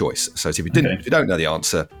multiple choice. So if you don't know the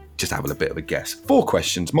answer, just have a bit of a guess. 4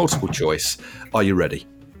 questions, multiple choice. Are you ready?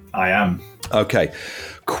 I am. Okay.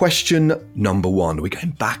 Question number 1. We're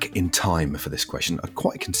going back in time for this question,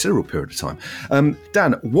 quite a considerable period of time.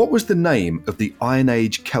 Dan, what was the name of the Iron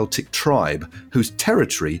Age Celtic tribe whose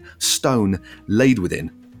territory stone laid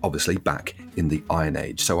within, obviously back in the Iron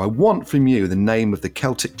Age? So I want from you the name of the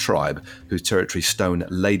Celtic tribe whose territory stone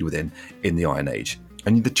laid within in the Iron Age.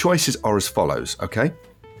 And the choices are as follows, okay?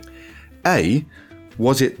 A,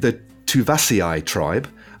 was it the Tuvasii tribe,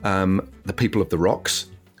 the people of the rocks?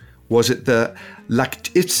 Was it the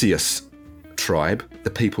Lactitius tribe, the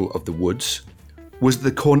people of the woods? Was it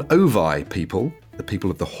the Cornovi people, the people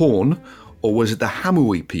of the horn? Or was it the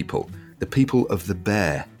Hamui people, the people of the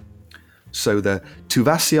bear? So the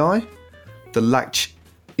Tuvasii, the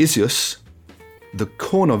Lactitius, the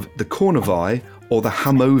Cornovi, or the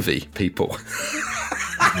Hamovi people?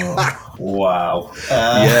 Oh, wow.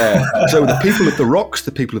 Yeah. So the people of the rocks,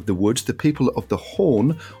 the people of the woods, the people of the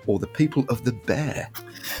horn, or the people of the bear?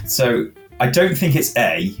 So I don't think it's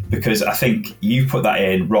A, because I think you put that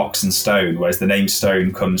in rocks and stone, whereas the name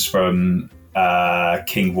stone comes from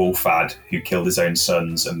King Wulfad, who killed his own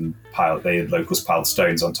sons and the locals piled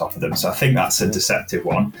stones on top of them. So I think that's a deceptive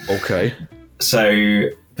one. Okay. So,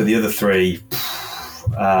 but the other 3,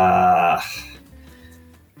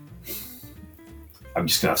 I'm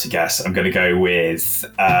just going to have to guess. I'm going to go with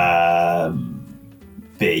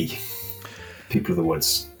B, people of the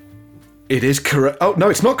woods. It is correct. Oh, no,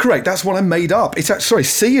 it's not correct. That's what I made up.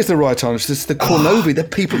 C is the right answer. It's the Cornovi, the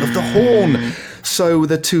people of the horn. So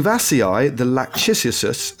the Tuvasii, the Lactitius,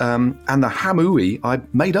 and the Hamui, I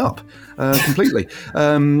made up completely.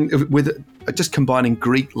 With just combining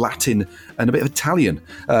Greek, Latin, and a bit of Italian,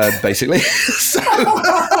 basically.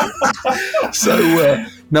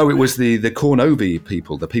 No, it was the Cornovi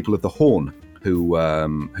people, the people of the horn,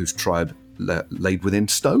 whose tribe laid within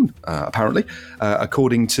stone, apparently,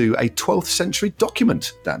 according to a 12th century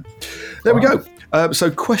document, Dan. There we go. So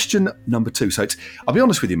question number 2. So I'll be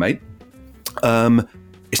honest with you, mate.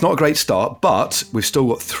 It's not a great start, but we've still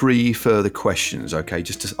got 3 further questions, okay?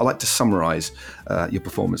 I like to summarise your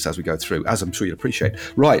performance as we go through, as I'm sure you'll appreciate.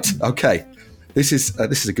 Right, okay. This is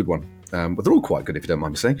a good one. But they're all quite good, if you don't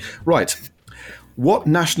mind me saying. Right. What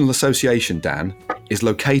national association, Dan, is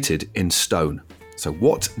located in stone? So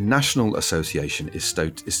what national association is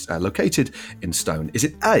located in stone? Is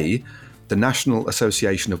it A, the National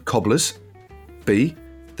Association of Cobblers, B,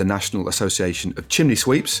 the National Association of Chimney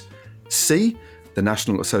Sweeps, C, the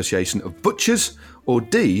National Association of Butchers, or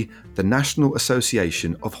D, the National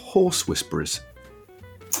Association of Horse Whisperers?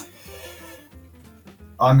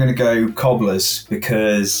 I'm going to go Cobblers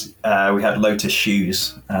because we had Lotus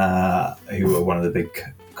Shoes, who were one of the big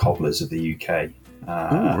cobblers of the UK.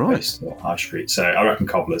 Right. High Street. So I reckon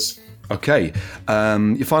Cobblers. Okay.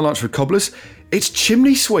 Your final answer for Cobblers? It's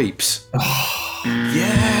Chimney Sweeps.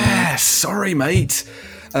 Yeah. Sorry, mate.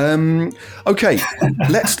 Okay.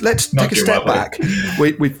 Let's take a step back.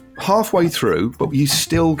 We're halfway through, but you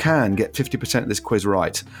still can get 50% of this quiz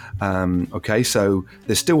right. Okay. So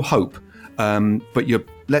there's still hope. But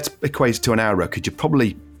let's equate it to an hour record. You're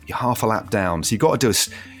half a lap down. So you've got to do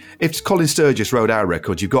if Colin Sturgis rode our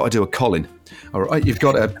record, you've got to do a Colin. All right, you've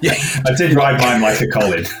got to. Yeah. I did ride mine like a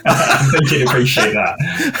Colin. I think you'd appreciate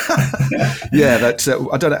that. Yeah, that's.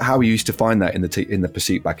 I don't know how we used to find that in the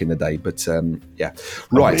Pursuit back in the day, but yeah.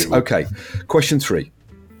 Right. Okay. Question 3.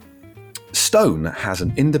 Stone has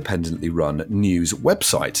an independently run news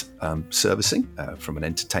website servicing, from an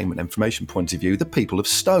entertainment information point of view, the people of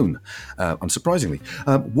Stone. Unsurprisingly,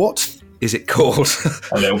 what is it called?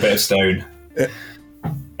 A little bit of Stone.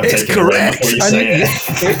 It's correct.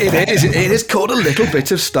 It is called A Little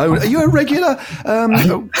Bit of Stone. Are you a regular? Have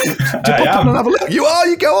a look. You are.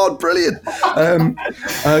 You go on. Brilliant.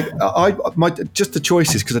 Just the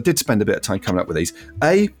choices, because I did spend a bit of time coming up with these.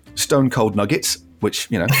 A, Stone Cold Nuggets,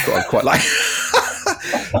 which I quite like.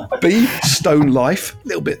 B, Stone Life, a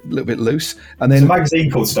little bit loose, and then there's a magazine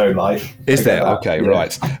called Stone Life. Is there? Okay, yeah.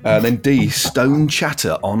 Right. Then D, Stone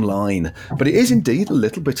Chatter Online, but it is indeed a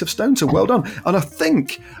little bit of Stone. So well done. And I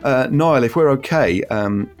think Niall, if we're okay,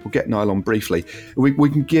 we'll get Niall on briefly. We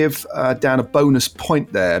can give Dan a bonus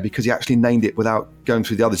point there because he actually named it without going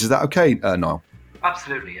through the others. Is that okay, Niall?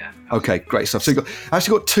 Absolutely, yeah. Okay, great stuff. So you've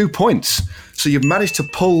actually got 2 points. So you've managed to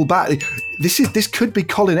pull back. This could be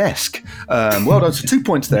Colin-esque. Well done. So 2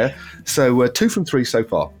 points there. So 2 from 3 so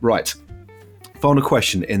far. Right. Final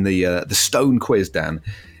question in the Stone quiz, Dan,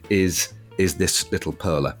 is this little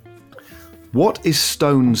perler. What is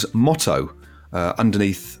Stone's motto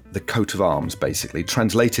underneath the coat of arms, basically,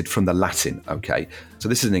 translated from the Latin? Okay, so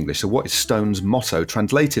this is in English. So what is Stone's motto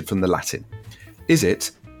translated from the Latin? Is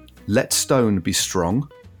it, let stone be strong,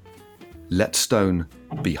 let stone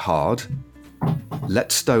be hard,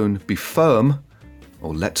 let stone be firm,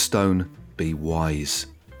 or let stone be wise?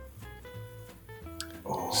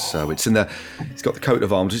 So it's got the coat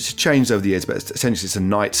of arms. It's changed over the years, but essentially it's a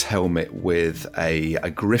knight's helmet with a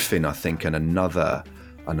griffin, I think, and another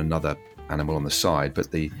animal on the side.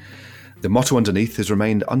 But the motto underneath has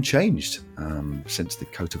remained unchanged since the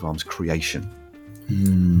coat of arms creation.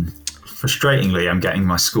 Frustratingly, I'm getting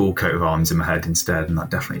my school coat of arms in my head instead, and that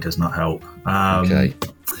definitely does not help. Okay.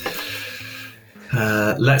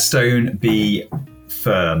 Let stone be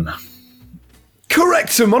firm.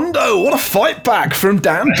 Correct, Mundo. What a fight back from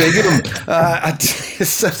Dan Bigham.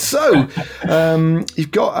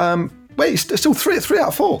 You've got it's still three out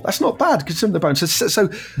of 4. That's not bad considering the bonus. So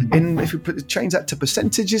if you change that to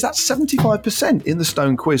percentages, that's 75% in the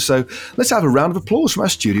Stone quiz. So let's have a round of applause from our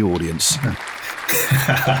studio audience.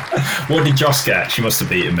 What did Joss get? She must have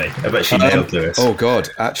beaten me. I bet she nailed Lewis. Oh God,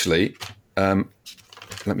 actually,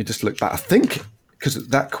 let me just look back. I think because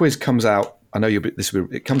that quiz comes out. I know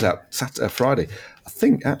it comes out Friday. I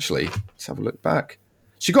think actually, let's have a look back.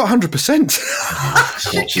 She got 100%.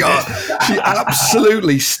 She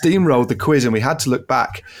absolutely steamrolled the quiz, and we had to look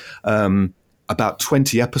back about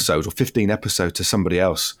 20 episodes or 15 episodes to somebody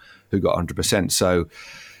else who got 100%. So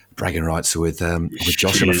bragging rights with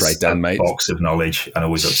Josh, I'm afraid, Dan, mate. Box of knowledge and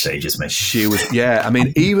always upstages me. She was, yeah. I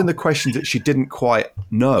mean, even the questions that she didn't quite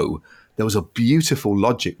know, there was a beautiful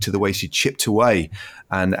logic to the way she chipped away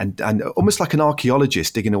and almost like an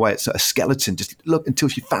archaeologist digging away at a skeleton, just look until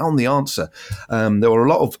she found the answer. There were a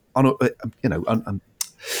lot of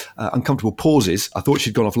uncomfortable pauses. I thought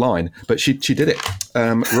she'd gone offline, but she did it.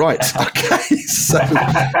 Right. Okay. So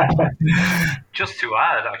just to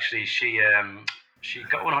add, actually, she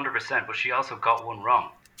got 100%, but she also got one wrong.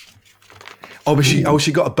 but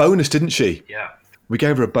she got a bonus, didn't she? Yeah. We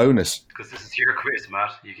gave her a bonus. Because this is your quiz,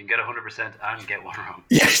 Matt. You can get 100% and get one wrong.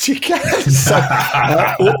 Yes, you can. So,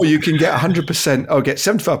 or you can get 100%, or get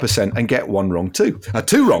 75% and get one wrong too.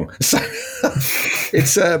 2 wrong. So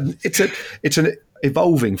it's an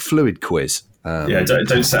evolving, fluid quiz.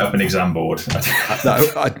 Don't set up an exam board.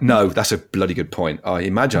 No, that's a bloody good point. I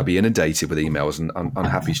imagine I'd be inundated with emails and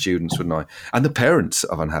unhappy students, wouldn't I? And the parents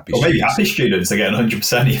of unhappy students. Or maybe happy students are getting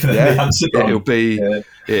 100% even though they answered wrong.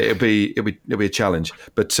 It'll be a challenge.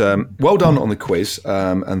 But well done on the quiz,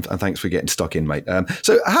 and thanks for getting stuck in, mate.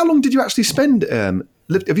 So how long did you actually spend?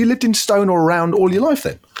 Have you lived in Stone or around all your life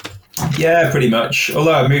then? Yeah, pretty much.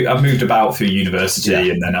 Although I've moved about through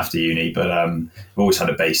university and then after uni, but I've always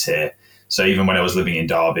had a base here. So even when I was living in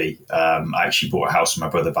Derby, I actually bought a house with my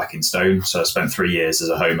brother back in Stone. So I spent 3 years as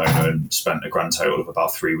a homeowner and spent a grand total of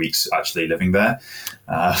about 3 weeks actually living there.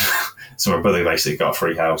 So my brother basically got a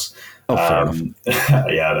free house. Oh, fair enough.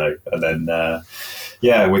 Yeah, I know. And then,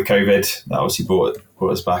 with COVID, that obviously brought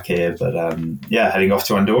us back here. But heading off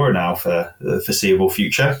to Andorra now for the foreseeable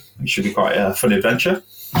future. It should be quite a fun adventure.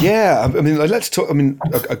 Yeah, I mean, let's talk. I mean,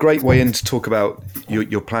 a great way in to talk about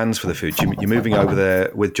your plans for the future. You're moving over there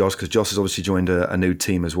with Joss because Joss has obviously joined a new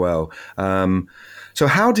team as well. So,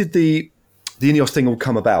 how did the Ineos thing all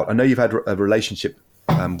come about? I know you've had a relationship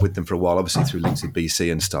with them for a while, obviously through links with BC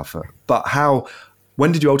and stuff. But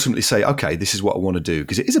when did you ultimately say, okay, this is what I want to do?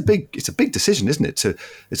 Because it's a big decision, isn't it?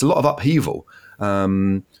 It's a lot of upheaval.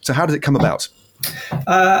 So, how did it come about?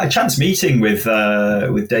 A chance meeting with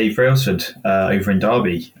Dave Brailsford over in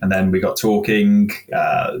Derby, and then we got talking.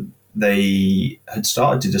 They had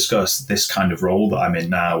started to discuss this kind of role that I'm in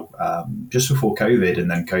now just before COVID, and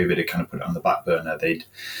then COVID had kind of put it on the back burner. They'd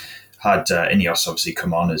had Ineos obviously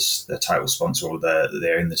come on as their title sponsor, or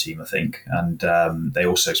they're in the team, I think, and they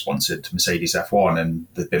also sponsored Mercedes F1, and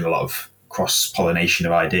there'd been a lot of cross-pollination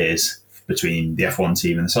of ideas between the F1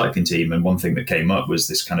 team and the cycling team, and one thing that came up was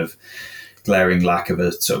this kind of glaring lack of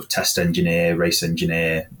a sort of test engineer, race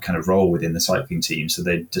engineer kind of role within the cycling team. So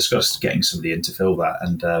they discussed getting somebody in to fill that.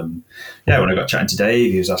 And when I got chatting to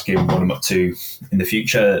Dave, he was asking what I'm up to in the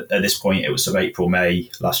future. At this point, it was sort of April, May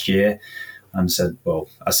last year, and said, well,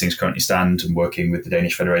 as things currently stand, I'm working with the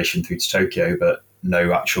Danish Federation through to Tokyo, but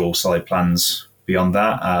no actual solid plans beyond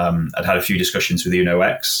that. I'd had a few discussions with Uno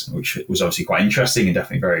X, which was obviously quite interesting and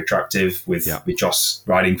definitely very attractive with Joss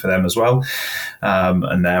riding for them as well,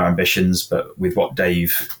 and their ambitions. But with what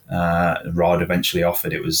Dave and Rod eventually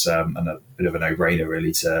offered, it was a bit of a no-brainer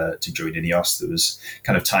really to join Ineos. That was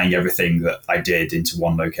kind of tying everything that I did into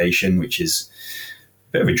one location, which is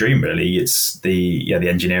a bit of a dream really. It's the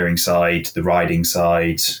engineering side, the riding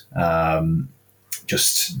side,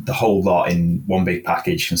 just the whole lot in one big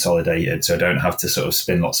package consolidated, so I don't have to sort of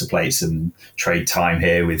spin lots of plates and trade time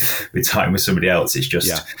here with time with somebody else. It's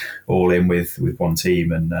just all in with one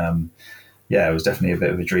team, and it was definitely a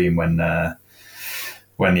bit of a dream when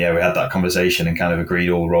we had that conversation and kind of agreed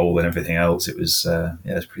all role and everything else. It was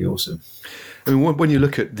it's pretty awesome. I mean, when you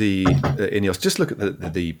look at the Ineos, just look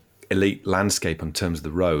at the elite landscape in terms of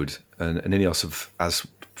the road, and Ineos as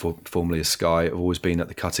formerly as Sky, have always been at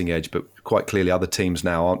the cutting edge, but quite clearly other teams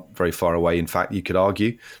now aren't very far away. In fact, you could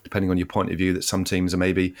argue, depending on your point of view, that some teams are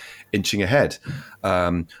maybe inching ahead.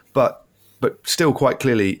 But still, quite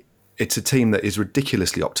clearly, it's a team that is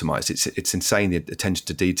ridiculously optimized. It's insane, the attention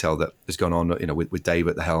to detail that has gone on, with Dave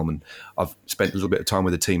at the helm, and I've spent a little bit of time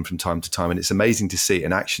with the team from time to time, and it's amazing to see it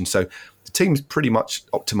in action. So the team's pretty much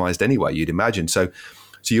optimized anyway, you'd imagine. So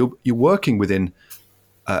you're working within,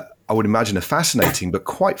 I would imagine, a fascinating but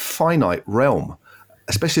quite finite realm,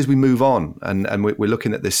 especially as we move on and we're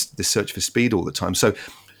looking at this search for speed all the time. So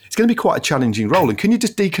it's going to be quite a challenging role. And can you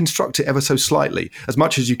just deconstruct it ever so slightly, as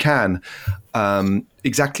much as you can,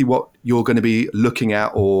 exactly what you're going to be looking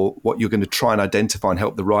at or what you're going to try and identify and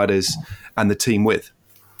help the riders and the team with?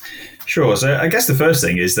 Sure. So I guess the first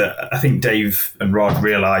thing is that I think Dave and Rod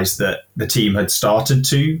realised that the team had started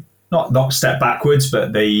to not step backwards,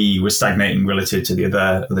 but they were stagnating relative to the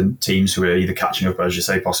other teams who were either catching up, or, as you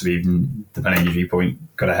say, possibly even, depending on your viewpoint,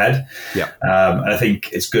 got ahead. Yeah. And I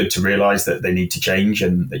think it's good to realise that they need to change,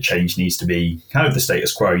 and that change needs to be kind of the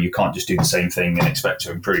status quo. You can't just do the same thing and expect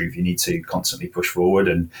to improve. You need to constantly push forward,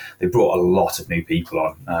 and they brought a lot of new people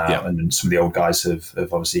on. And some of the old guys have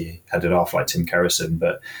obviously headed off, like Tim Kerrison,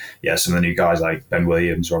 but some of the new guys like Ben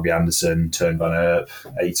Williams, Robbie Anderson, Tern Van Erp,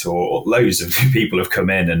 Aitor, loads of new people have come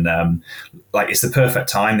in, and it's the perfect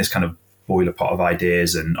time, this kind of boiler pot of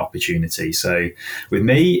ideas and opportunity. So with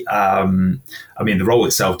me, the role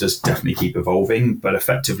itself does definitely keep evolving, but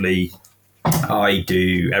effectively I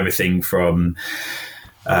do everything from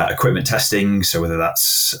equipment testing, so whether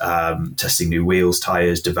that's testing new wheels,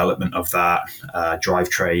 tyres, development of that,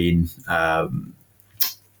 drivetrain,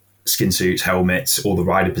 skin suits, helmets, all the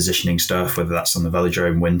rider positioning stuff, whether that's on the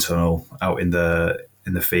velodrome, wind tunnel, out in the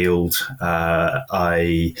field.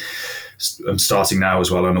 I'm starting now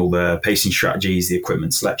as well on all the pacing strategies, the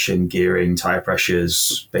equipment selection, gearing, tyre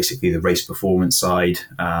pressures, basically the race performance side,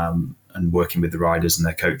 and working with the riders and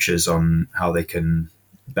their coaches on how they can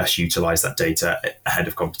best utilise that data ahead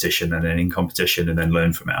of competition and then in competition, and then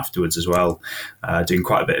learn from it afterwards as well. Doing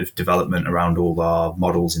quite a bit of development around all our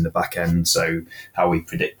models in the back end, so how we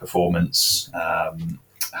predict performance,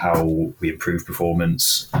 how we improve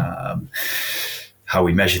performance, how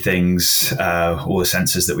we measure things, all the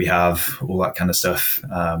sensors that we have, all that kind of stuff,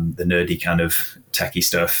 the nerdy kind of techie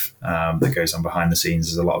stuff that goes on behind the scenes.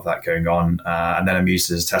 There's a lot of that going on. And then I'm used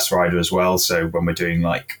as a test rider as well. So when we're doing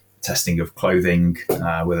testing of clothing,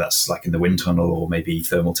 whether that's in the wind tunnel or maybe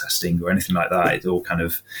thermal testing or anything like that, it all kind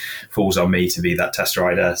of falls on me to be that test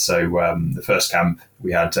rider. So the first camp,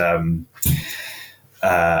 we had a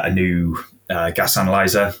new gas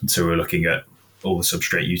analyzer. So we're looking at all the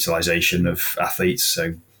substrate utilization of athletes,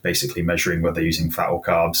 so basically measuring whether they're using fat or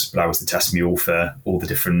carbs. But I was the test mule for all the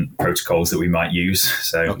different protocols that we might use.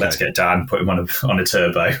 So let's get Dan, put him on a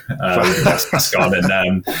turbo with a gas mask on,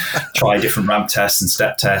 and try different ramp tests and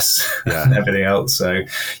step tests and everything else. So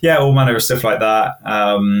all manner of stuff like that.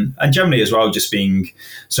 And generally as well, just being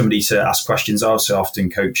somebody to ask questions of. So often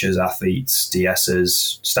coaches, athletes,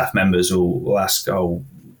 DSers, staff members will ask,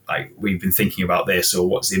 we've been thinking about this, or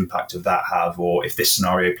what's the impact of that have, or if this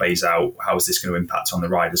scenario plays out, how is this going to impact on the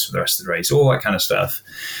riders for the rest of the race, all that kind of stuff.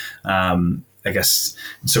 I guess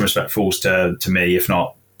in some respect falls to me, if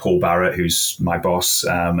not Paul Barrett, who's my boss,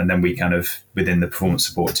 and then we kind of within the performance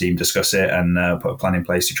support team discuss it and put a plan in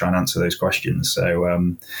place to try and answer those questions.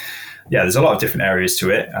 So there's a lot of different areas to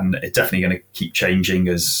it, and it's definitely going to keep changing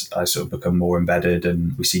as I sort of become more embedded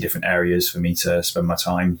and we see different areas for me to spend my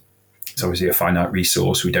time. It's obviously a finite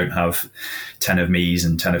resource. We don't have 10 of me's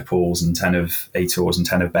and 10 of Pauls and 10 of Aitors and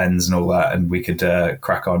 10 of Bens and all that, and we could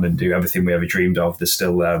crack on and do everything we ever dreamed of. There's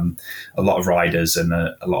still a lot of riders and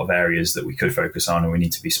a lot of areas that we could focus on, and we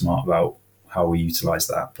need to be smart about how we utilise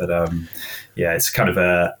that. But it's kind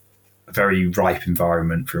of a very ripe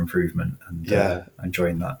environment for improvement, and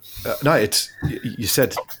enjoying that. No, you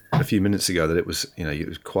said a few minutes ago that it was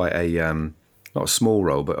quite a not a small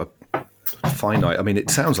role, but a finite. I mean, it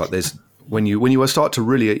sounds like there's when you start to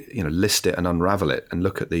really list it and unravel it and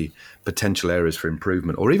look at the potential areas for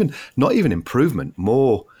improvement, or even not even improvement,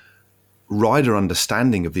 more rider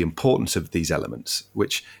understanding of the importance of these elements.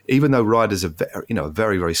 Which, even though riders are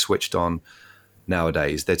very, very switched on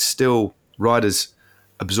nowadays, there's still riders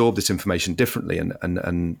absorb this information differently,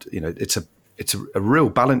 and it's a real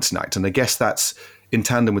balancing act. And I guess that's in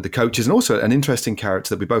tandem with the coaches, and also an interesting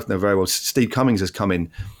character that we both know very well. Steve Cummings has come in,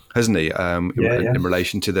 hasn't he? In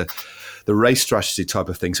relation to the race strategy type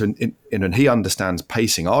of thing. So and he understands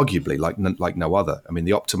pacing arguably like no other. I mean,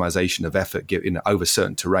 the optimization of effort over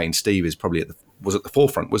certain terrain. Steve is probably was at the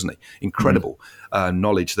forefront, wasn't he? Incredible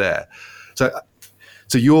knowledge there. So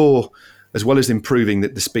you're, as well as improving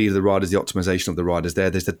the speed of the riders, the optimization of the riders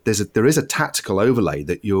there is a tactical overlay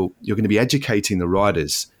that you're going to be educating the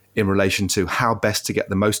riders in relation to how best to get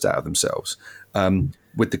the most out of themselves.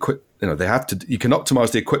 With they have to. You can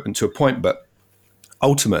optimize the equipment to a point, but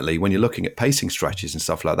ultimately, when you're looking at pacing strategies and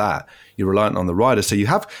stuff like that, you're reliant on the rider. So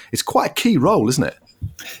it's quite a key role, isn't it?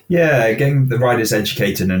 Yeah, getting the riders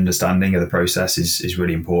educated and understanding of the process is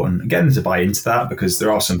really important. Getting them to buy into that, because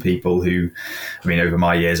there are some people who, over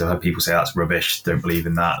my years, I've had people say that's rubbish, don't believe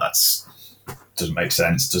in that, that's doesn't make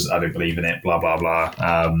sense, I don't believe in it, blah, blah, blah.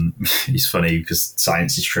 It's funny because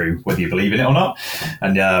science is true, whether you believe in it or not.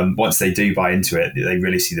 And once they do buy into it, they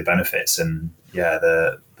really see the benefits. And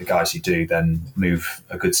the guys who do then move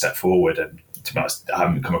a good step forward. And to be honest, I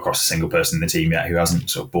haven't come across a single person in the team yet who hasn't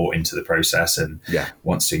sort of bought into the process and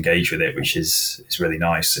wants to engage with it, which is really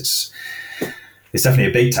nice. It's definitely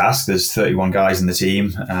a big task. There's 31 guys in the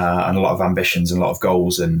team and a lot of ambitions and a lot of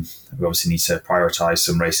goals, and we obviously need to prioritise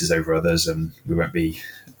some races over others, and we won't be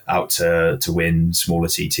out to win smaller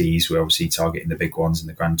TTs. We're obviously targeting the big ones in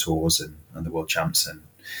the Grand Tours and the World Champs and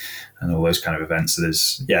all those kind of events. So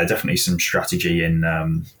there's definitely some strategy in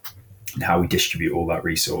how we distribute all that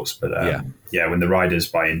resource. But when the riders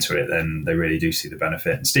buy into it, then they really do see the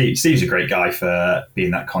benefit. And Steve's a great guy for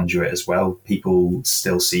being that conduit as well. People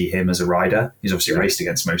still see him as a rider. He's obviously raced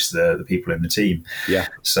against most of the people in the team. Yeah.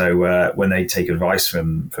 So when they take advice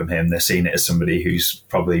from him, they're seeing it as somebody who's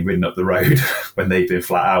probably ridden up the road when they've been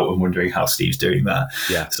flat out and wondering how Steve's doing that.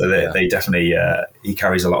 Yeah. So they definitely, he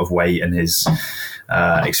carries a lot of weight, and his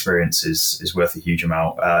experience is worth a huge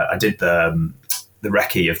amount. I did the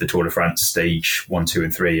recce of the Tour de France stage 1, 2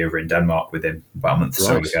 and 3 over in Denmark with him about a month or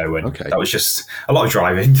so ago, and that was just a lot of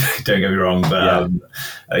driving, don't get me wrong, but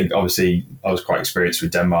I think obviously I was quite experienced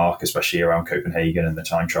with Denmark, especially around Copenhagen and the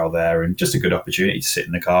time trial there, and just a good opportunity to sit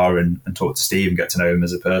in the car and talk to Steve and get to know him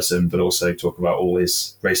as a person, but also talk about all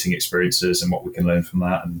his racing experiences and what we can learn from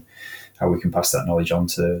that and how we can pass that knowledge on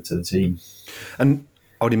to the team. And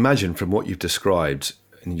I would imagine from what you've described,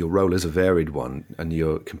 and your role is a varied one, and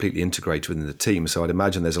you're completely integrated within the team. So I'd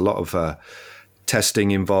imagine there's a lot of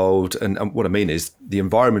testing involved. And what I mean is the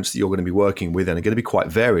environments that you're going to be working with are going to be quite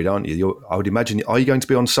varied, aren't you? I would imagine, are you going to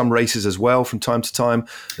be on some races as well from time to time,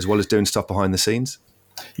 as well as doing stuff behind the scenes?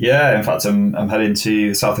 Yeah, in fact, I'm heading to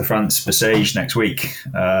the south of France, Bessèges, next week,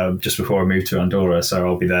 just before I move to Andorra. So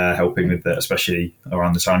I'll be there helping with that, especially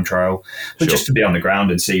around the time trial. But just to be on the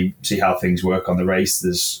ground and see how things work on the race.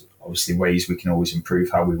 There's obviously ways we can always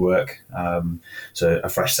improve how we work. So a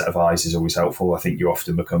fresh set of eyes is always helpful. I think you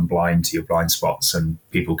often become blind to your blind spots, and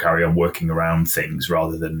people carry on working around things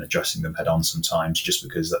rather than addressing them head on sometimes, just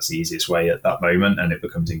because that's the easiest way at that moment, and it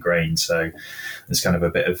becomes ingrained. So there's kind of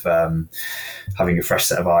a bit of having a fresh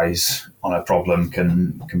set of eyes on a problem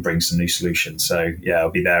can bring some new solutions. So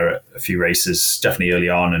I'll be there at a few races, definitely early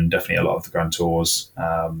on, and definitely a lot of the Grand Tours,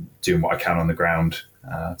 doing what I can on the ground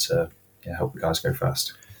to help the guys go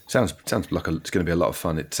fast. Sounds like it's going to be a lot of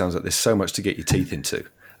fun. It sounds like there's so much to get your teeth into,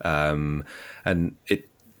 and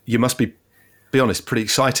you must be honest, pretty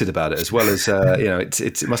excited about it as well as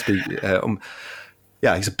it must be.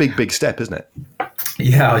 It's a big step, isn't it?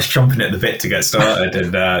 Yeah, I was chomping at the bit to get started,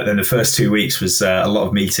 and then the first 2 weeks was a lot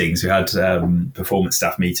of meetings. We had performance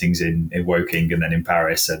staff meetings in Woking and then in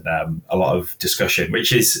Paris, and a lot of discussion,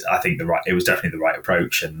 which is, I think, it was definitely the right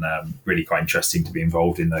approach, and really quite interesting to be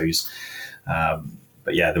involved in those.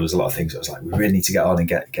 But there was a lot of things that I was like, we really need to get on and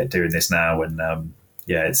get doing this now. And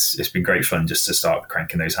it's been great fun just to start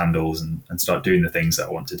cranking those handles and start doing the things that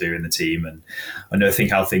I want to do in the team. And I know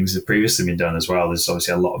how things have previously been done as well. There's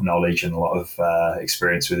obviously a lot of knowledge and a lot of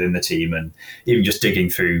experience within the team, and even just digging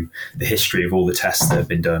through the history of all the tests that have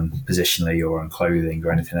been done positionally or on clothing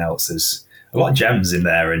or anything else. There's a lot of gems in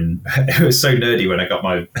there, and it was so nerdy when I got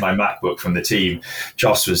my MacBook from the team.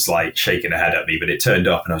 Joss was like shaking her head at me, but it turned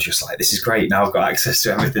up and I was just like, this is great. Now I've got access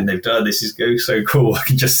to everything they've done. This is so cool. I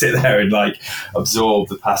can just sit there and like absorb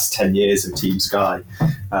the past 10 years of Team Sky,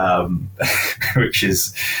 which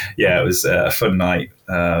is, it was a fun night,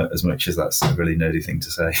 as much as that's a really nerdy thing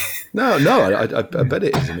to say. No, I bet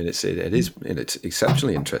it is. I mean, it's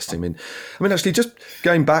exceptionally interesting. I mean, actually, just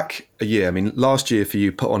going back a year. I mean, last year for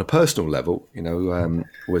you, put on a personal level,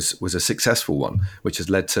 was a successful one, which has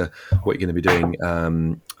led to what you're going to be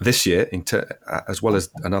doing this year, as well as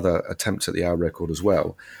another attempt at the hour record as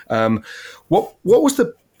well. What was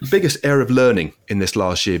the biggest area of learning in this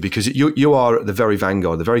last year? Because you are at the very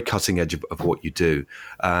vanguard, the very cutting edge of what you do,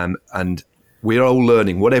 and we are all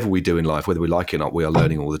learning. Whatever we do in life, whether we like it or not, we are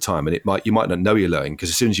learning all the time. And you might not know you're learning, because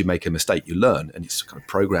as soon as you make a mistake, you learn, and it's kind of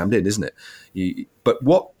programmed in, isn't it? But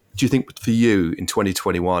what do you think for you in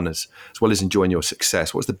 2021, as well as enjoying your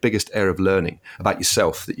success, what's the biggest area of learning about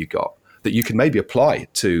yourself that you got that you can maybe apply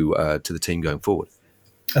to the team going forward?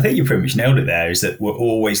 I think you pretty much nailed it there, is that we're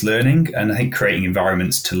always learning, and I think creating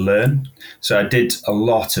environments to learn. So I did a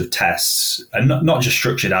lot of tests, and not just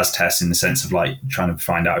structured as tests in the sense of like trying to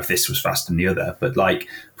find out if this was faster than the other, but like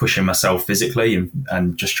pushing myself physically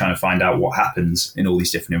and just trying to find out what happens in all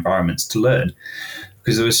these different environments to learn.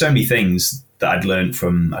 Because there were so many things that I'd learned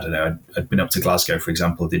from, I don't know, I'd been up to Glasgow, for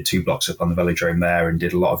example, did 2 blocks up on the velodrome there and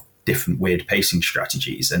did a lot of different weird pacing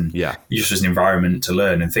strategies. And it just was an environment to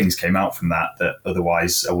learn, and things came out from that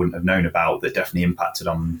otherwise I wouldn't have known about, that definitely impacted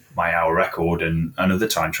on my hour record and other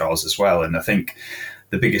time trials as well. And I think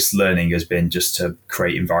the biggest learning has been just to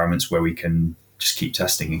create environments where we can just keep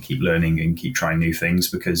testing and keep learning and keep trying new things,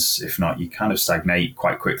 because if not, you kind of stagnate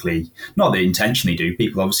quite quickly. Not that they intentionally do.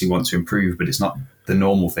 People obviously want to improve, but it's not the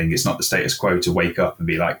normal thing. It's not the status quo to wake up and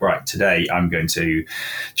be like, right, today I'm going to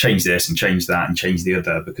change this and change that and change the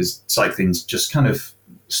other, because cycling's just kind of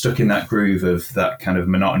stuck in that groove of that kind of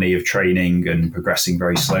monotony of training and progressing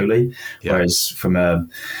very slowly. Whereas from a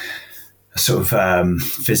sort of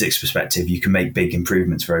physics perspective, you can make big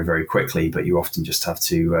improvements very, very quickly, but you often just have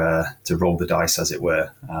to roll the dice, as it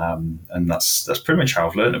were. And that's pretty much how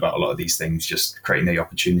I've learned about a lot of these things, just creating the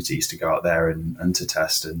opportunities to go out there and to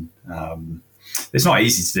test. And it's not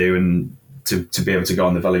easy to do, and to be able to go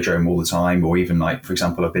on the velodrome all the time, or even like, for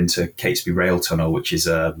example, I've been to Catesby Rail Tunnel, which is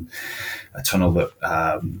a tunnel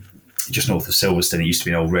that just north of Silverstone. It used to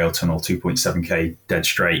be an old rail tunnel, 2.7k dead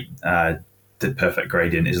straight. The perfect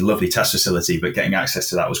gradient. Is a lovely test facility, but getting access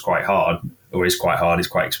to that was quite hard, or is quite hard, is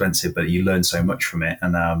quite expensive, but you learn so much from it.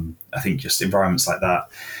 And I think just environments like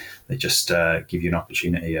that, they just give you an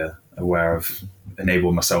opportunity, aware of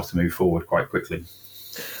enable myself to move forward quite quickly.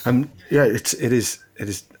 It is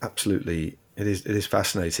absolutely, it is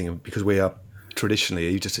fascinating, because we are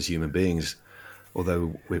traditionally, just as human beings,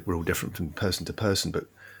 although we're all different from person to person, but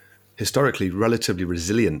historically relatively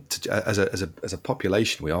resilient as a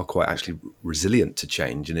population. We are quite actually resilient to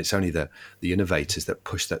change, and it's only the innovators that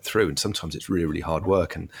push that through. And sometimes it's really, really hard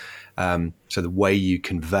work. And so the way you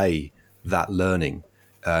convey that learning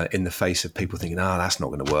in the face of people thinking, that's not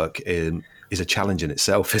going to work, is a challenge in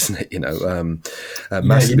itself, isn't it? You need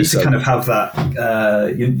to kind of have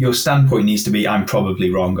that. Your standpoint needs to be, I'm probably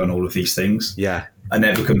wrong on all of these things. Yeah. And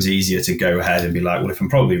then it becomes easier to go ahead and be like, well, if I'm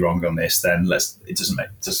probably wrong on this, then there's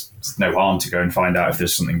no harm to go and find out if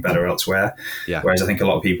there's something better elsewhere. Yeah. Whereas I think a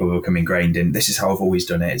lot of people have become ingrained in, this is how I've always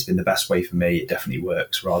done it. It's been the best way for me. It definitely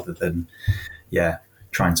works, rather than,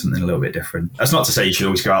 trying something a little bit different. That's not to say you should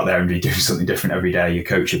always go out there and be doing something different every day. Your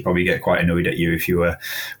coach would probably get quite annoyed at you if you were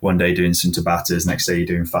one day doing some Tabatas, next day you're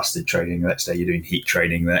doing fasted training, the next day you're doing heat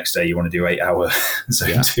training, the next day you want to do 8-hour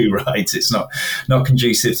zone 2 rides. It's not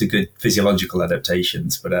conducive to good physiological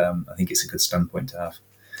adaptations, but I think it's a good standpoint to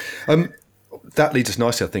have. That leads us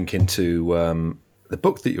nicely, I think, into the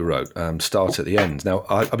book that you wrote, Start at the End. Now,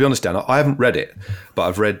 I'll be honest, Dan, I haven't read it, but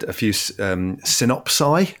I've read a few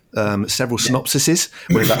synopsi, several synopsises,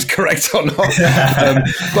 whether that's correct or not.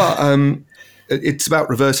 But it's about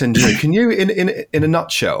reverse engineering. Can you, in a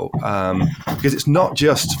nutshell, because it's not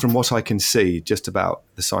just, from what I can see, just about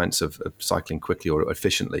the science of cycling quickly or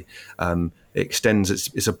efficiently. It extends,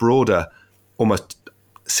 it's a broader, almost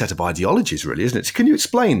set of ideologies, really, isn't it? So can you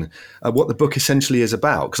explain what the book essentially is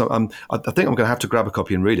about? Because I think I'm going to have to grab a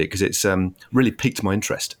copy and read it, because it's really piqued my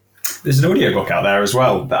interest. There's an audiobook out there as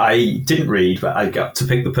well that I didn't read, but I got to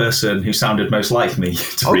pick the person who sounded most like me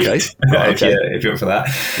to read. If you're up for that.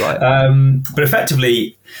 Right. But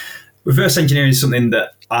effectively, reverse engineering is something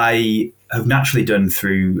that I have naturally done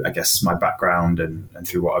through, I guess, my background and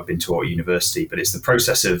through what I've been taught at university, but it's the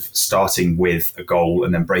process of starting with a goal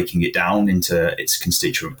and then breaking it down into its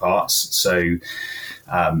constituent parts. So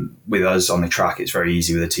with us on the track, it's very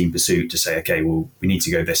easy with a team pursuit to say, okay, well, we need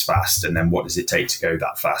to go this fast. And then what does it take to go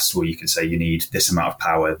that fast? Well, you can say you need this amount of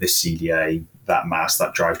power, this CDA, that mass,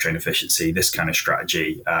 that drivetrain efficiency, this kind of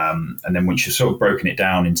strategy. And then once you've sort of broken it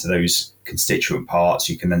down into those constituent parts,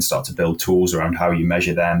 you can then start to build tools around how you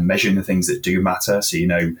measure them, measuring the things that do matter. So,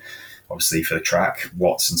 obviously for the track,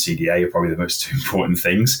 watts and CDA are probably the most important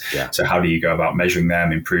things. Yeah. So how do you go about measuring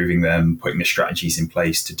them, improving them, putting the strategies in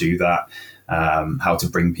place to do that? How to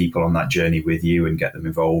bring people on that journey with you and get them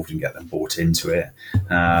involved and get them bought into it,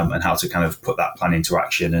 and how to kind of put that plan into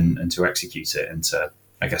action and to execute it and to,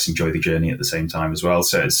 I guess, enjoy the journey at the same time as well.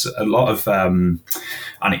 So it's a lot of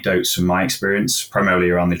anecdotes from my experience, primarily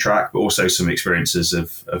around the track, but also some experiences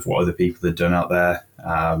of what other people have done out there.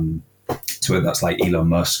 So that's like Elon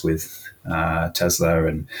Musk with Tesla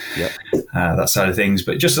and that side of things,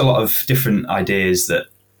 but just a lot of different ideas that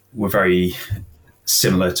were very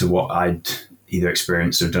similar to what I'd either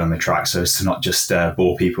experienced or done on the track, so as to not just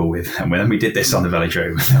bore people with, and when we did this on the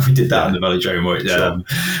velodrome, and then we did that on the velodrome,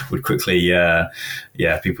 which would quickly,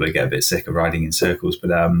 people would get a bit sick of riding in circles. But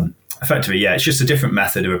effectively, it's just a different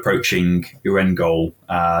method of approaching your end goal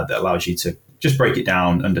that allows you to just break it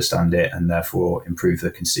down, understand it, and therefore improve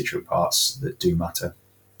the constituent parts that do matter.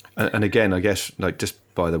 And again, I guess, like, just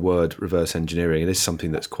by the word reverse engineering, it is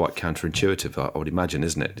something that's quite counterintuitive, I would imagine,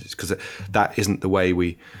 isn't it? Because that isn't the way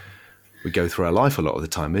we go through our life a lot of the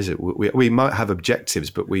time, is it? We might have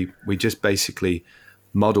objectives, but we just basically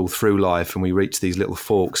muddle through life, and we reach these little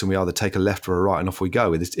forks, and we either take a left or a right, and off we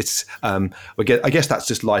go. I guess that's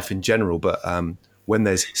just life in general. But when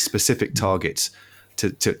there's specific targets to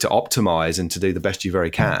optimize and to do the best you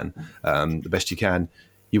can,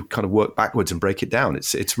 you kind of work backwards and break it down.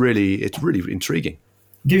 It's really intriguing.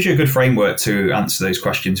 It gives you a good framework to answer those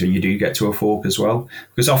questions when you do get to a fork as well.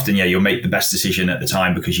 Because often, you'll make the best decision at the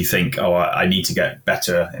time because you think, I need to get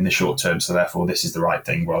better in the short term, so therefore this is the right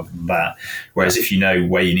thing rather than that. Whereas if you know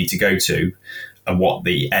where you need to go to and what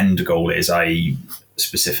the end goal is, i.e.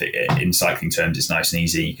 specific in cycling terms, it's nice and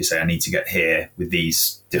easy. You can say, I need to get here with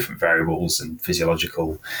these different variables and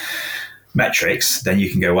physiological metrics. Then you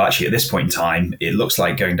can go, well, actually at this point in time, it looks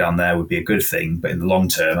like going down there would be a good thing, but in the long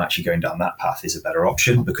term, actually going down that path is a better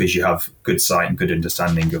option because you have good sight and good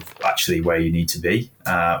understanding of actually where you need to be,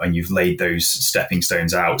 and you've laid those stepping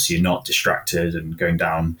stones out so you're not distracted and going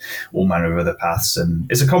down all manner of other paths. And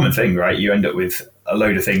it's a common thing, right? You end up with a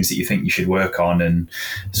load of things that you think you should work on, and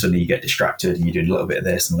suddenly you get distracted and you do a little bit of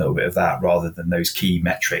this and a little bit of that rather than those key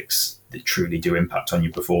metrics that truly do impact on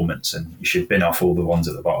your performance. And you should bin off all the ones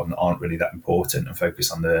at the bottom that aren't really that important and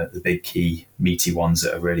focus on the big key meaty ones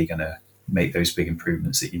that are really going to make those big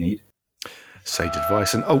improvements that you need. Sage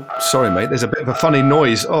advice. And sorry mate, there's a bit of a funny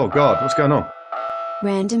noise. Oh God, what's going on?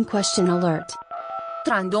 Random question alert.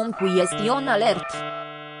 Random question alert.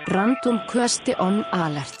 Random question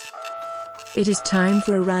alert. It is time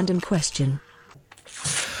for a random question.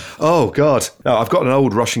 Oh, God. No, I've got an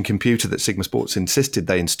old Russian computer that Sigma Sports insisted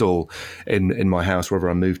they install in my house, wherever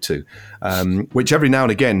I moved to, which every now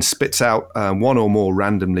and again spits out one or more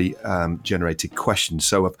randomly generated questions.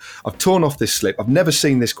 So I've torn off this slip. I've never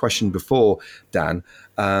seen this question before, Dan.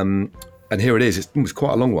 And here it is. It's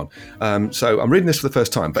quite a long one. So I'm reading this for the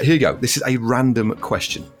first time. But here you go. This is a random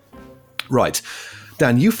question. Right.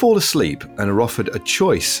 Dan, you fall asleep and are offered a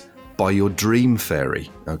choice by your dream fairy,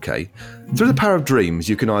 okay? Through the power of dreams,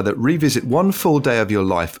 you can either revisit one full day of your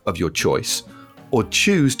life of your choice or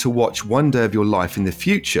choose to watch one day of your life in the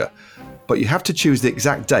future, but you have to choose the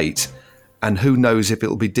exact date, and who knows if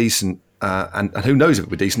it'll be decent, and who knows if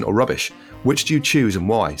it'll be decent or rubbish. Which do you choose and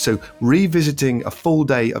why? So revisiting a full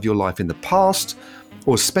day of your life in the past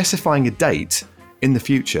or specifying a date in the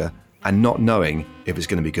future and not knowing if it's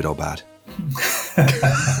going to be good or bad.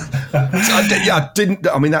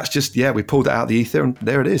 That's just, we pulled it out of the ether and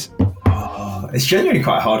there it is. It's genuinely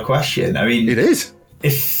quite a hard question. I mean, it is.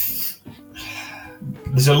 If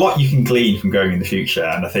there's a lot you can glean from going in the future,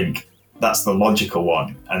 and I think that's the logical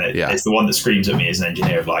one, and it's the one that screams at me as an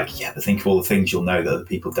engineer of like, but think of all the things you'll know that other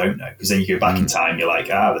people don't know, because then you go back in time, you're like,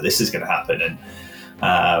 but this is going to happen, and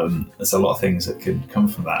there's a lot of things that could come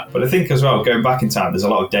from that. But I think as well, going back in time, there's a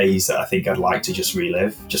lot of days that I think I'd like to just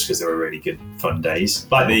relive, just because they were really good, fun days.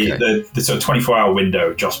 Like the sort of 24-hour window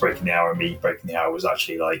of Joss breaking the hour and me breaking the hour was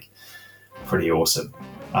actually like pretty awesome.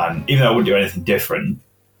 And even though I wouldn't do anything different,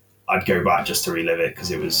 I'd go back just to relive it because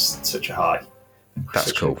it was such a high. That's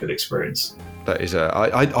such cool. A good experience. That is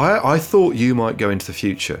I thought you might go into the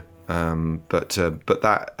future. But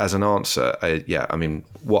that as an answer, I mean,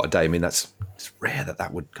 what a day. I mean, it's rare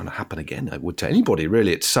that would kind of happen again. It would to anybody,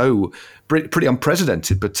 really. It's so pretty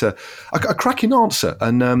unprecedented, but a cracking answer.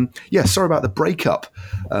 And sorry about the breakup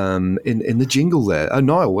in the jingle there. Oh,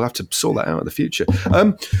 Niall, we'll have to sort that out in the future.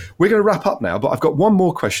 We're going to wrap up now, but I've got one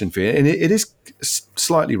more question for you, and it is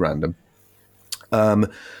slightly random. And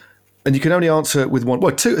you can only answer with one,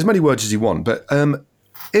 two, as many words as you want. But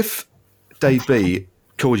if Dave B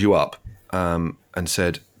called you up and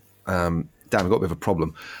said, Dan, we've got a bit of a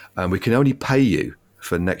problem. We can only pay you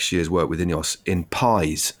for next year's work with INEOS in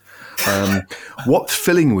pies. What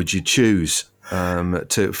filling would you choose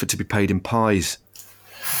to be paid in pies?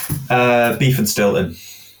 Beef and Stilton.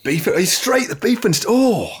 Beef, straight the beef and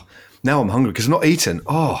oh, now I'm hungry because I've not eaten.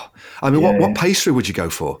 Oh, I mean, what pastry would you go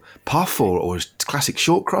for? Puff or classic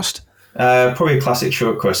short crust? Probably a classic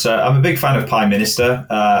short crust. I'm a big fan of Pie Minister,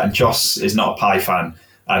 and Joss is not a pie fan.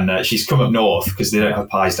 And she's come up north because they don't have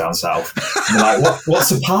pies down south. And they're like,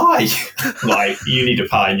 what's a pie? Like, you need a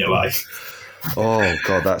pie in your life. Oh,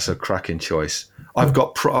 God, that's a cracking choice. I've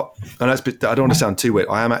got, and I don't want to sound too weird,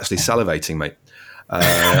 I am actually salivating, mate.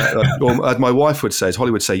 Or as my wife would say, as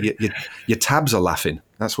Holly would say, your tabs are laughing.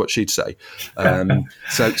 That's what she'd say.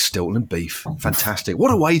 So Stilton and beef, fantastic. What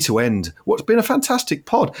a way to end what's been a fantastic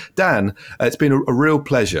pod. Dan, it's been a real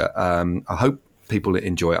pleasure. I hope people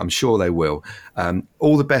enjoy it. I'm sure they will.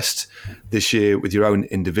 All the best this year with your own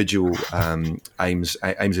individual aims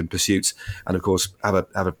and pursuits, and of course have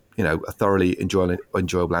a thoroughly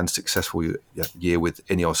enjoyable and successful year with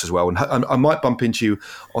INEOS as well. And I might bump into you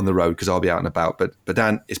on the road because I'll be out and about. But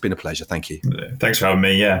Dan, it's been a pleasure. Thank you. Thanks for having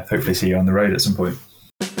me. Yeah, hopefully see you on the road at some point.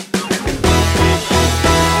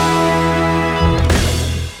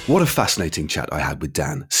 What a fascinating chat I had with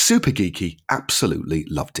Dan. Super geeky, absolutely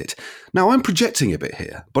loved it. Now, I'm projecting a bit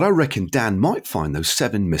here, but I reckon Dan might find those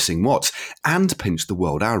 7 missing watts and pinch the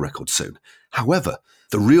world hour record soon. However,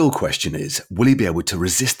 the real question is, will he be able to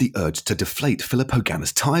resist the urge to deflate Philip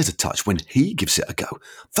Hogana's tyres a touch when he gives it a go,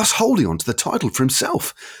 thus holding on to the title for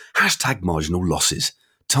himself? #marginal losses.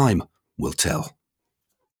 Time will tell.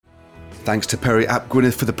 Thanks to Perry Ap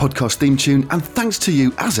Gwyneth for the podcast theme tune, and thanks to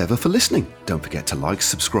you as ever for listening. Don't forget to like,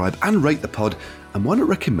 subscribe and rate the pod, and why not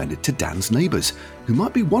recommend it to Dan's neighbours, who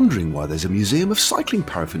might be wondering why there's a museum of cycling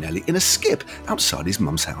paraphernalia in a skip outside his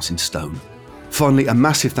mum's house in Stone. Finally, a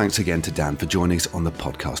massive thanks again to Dan for joining us on the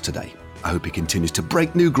podcast today. I hope he continues to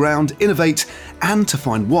break new ground, innovate, and to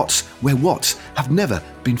find watts where watts have never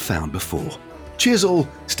been found before. Cheers all,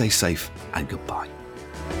 stay safe, and goodbye.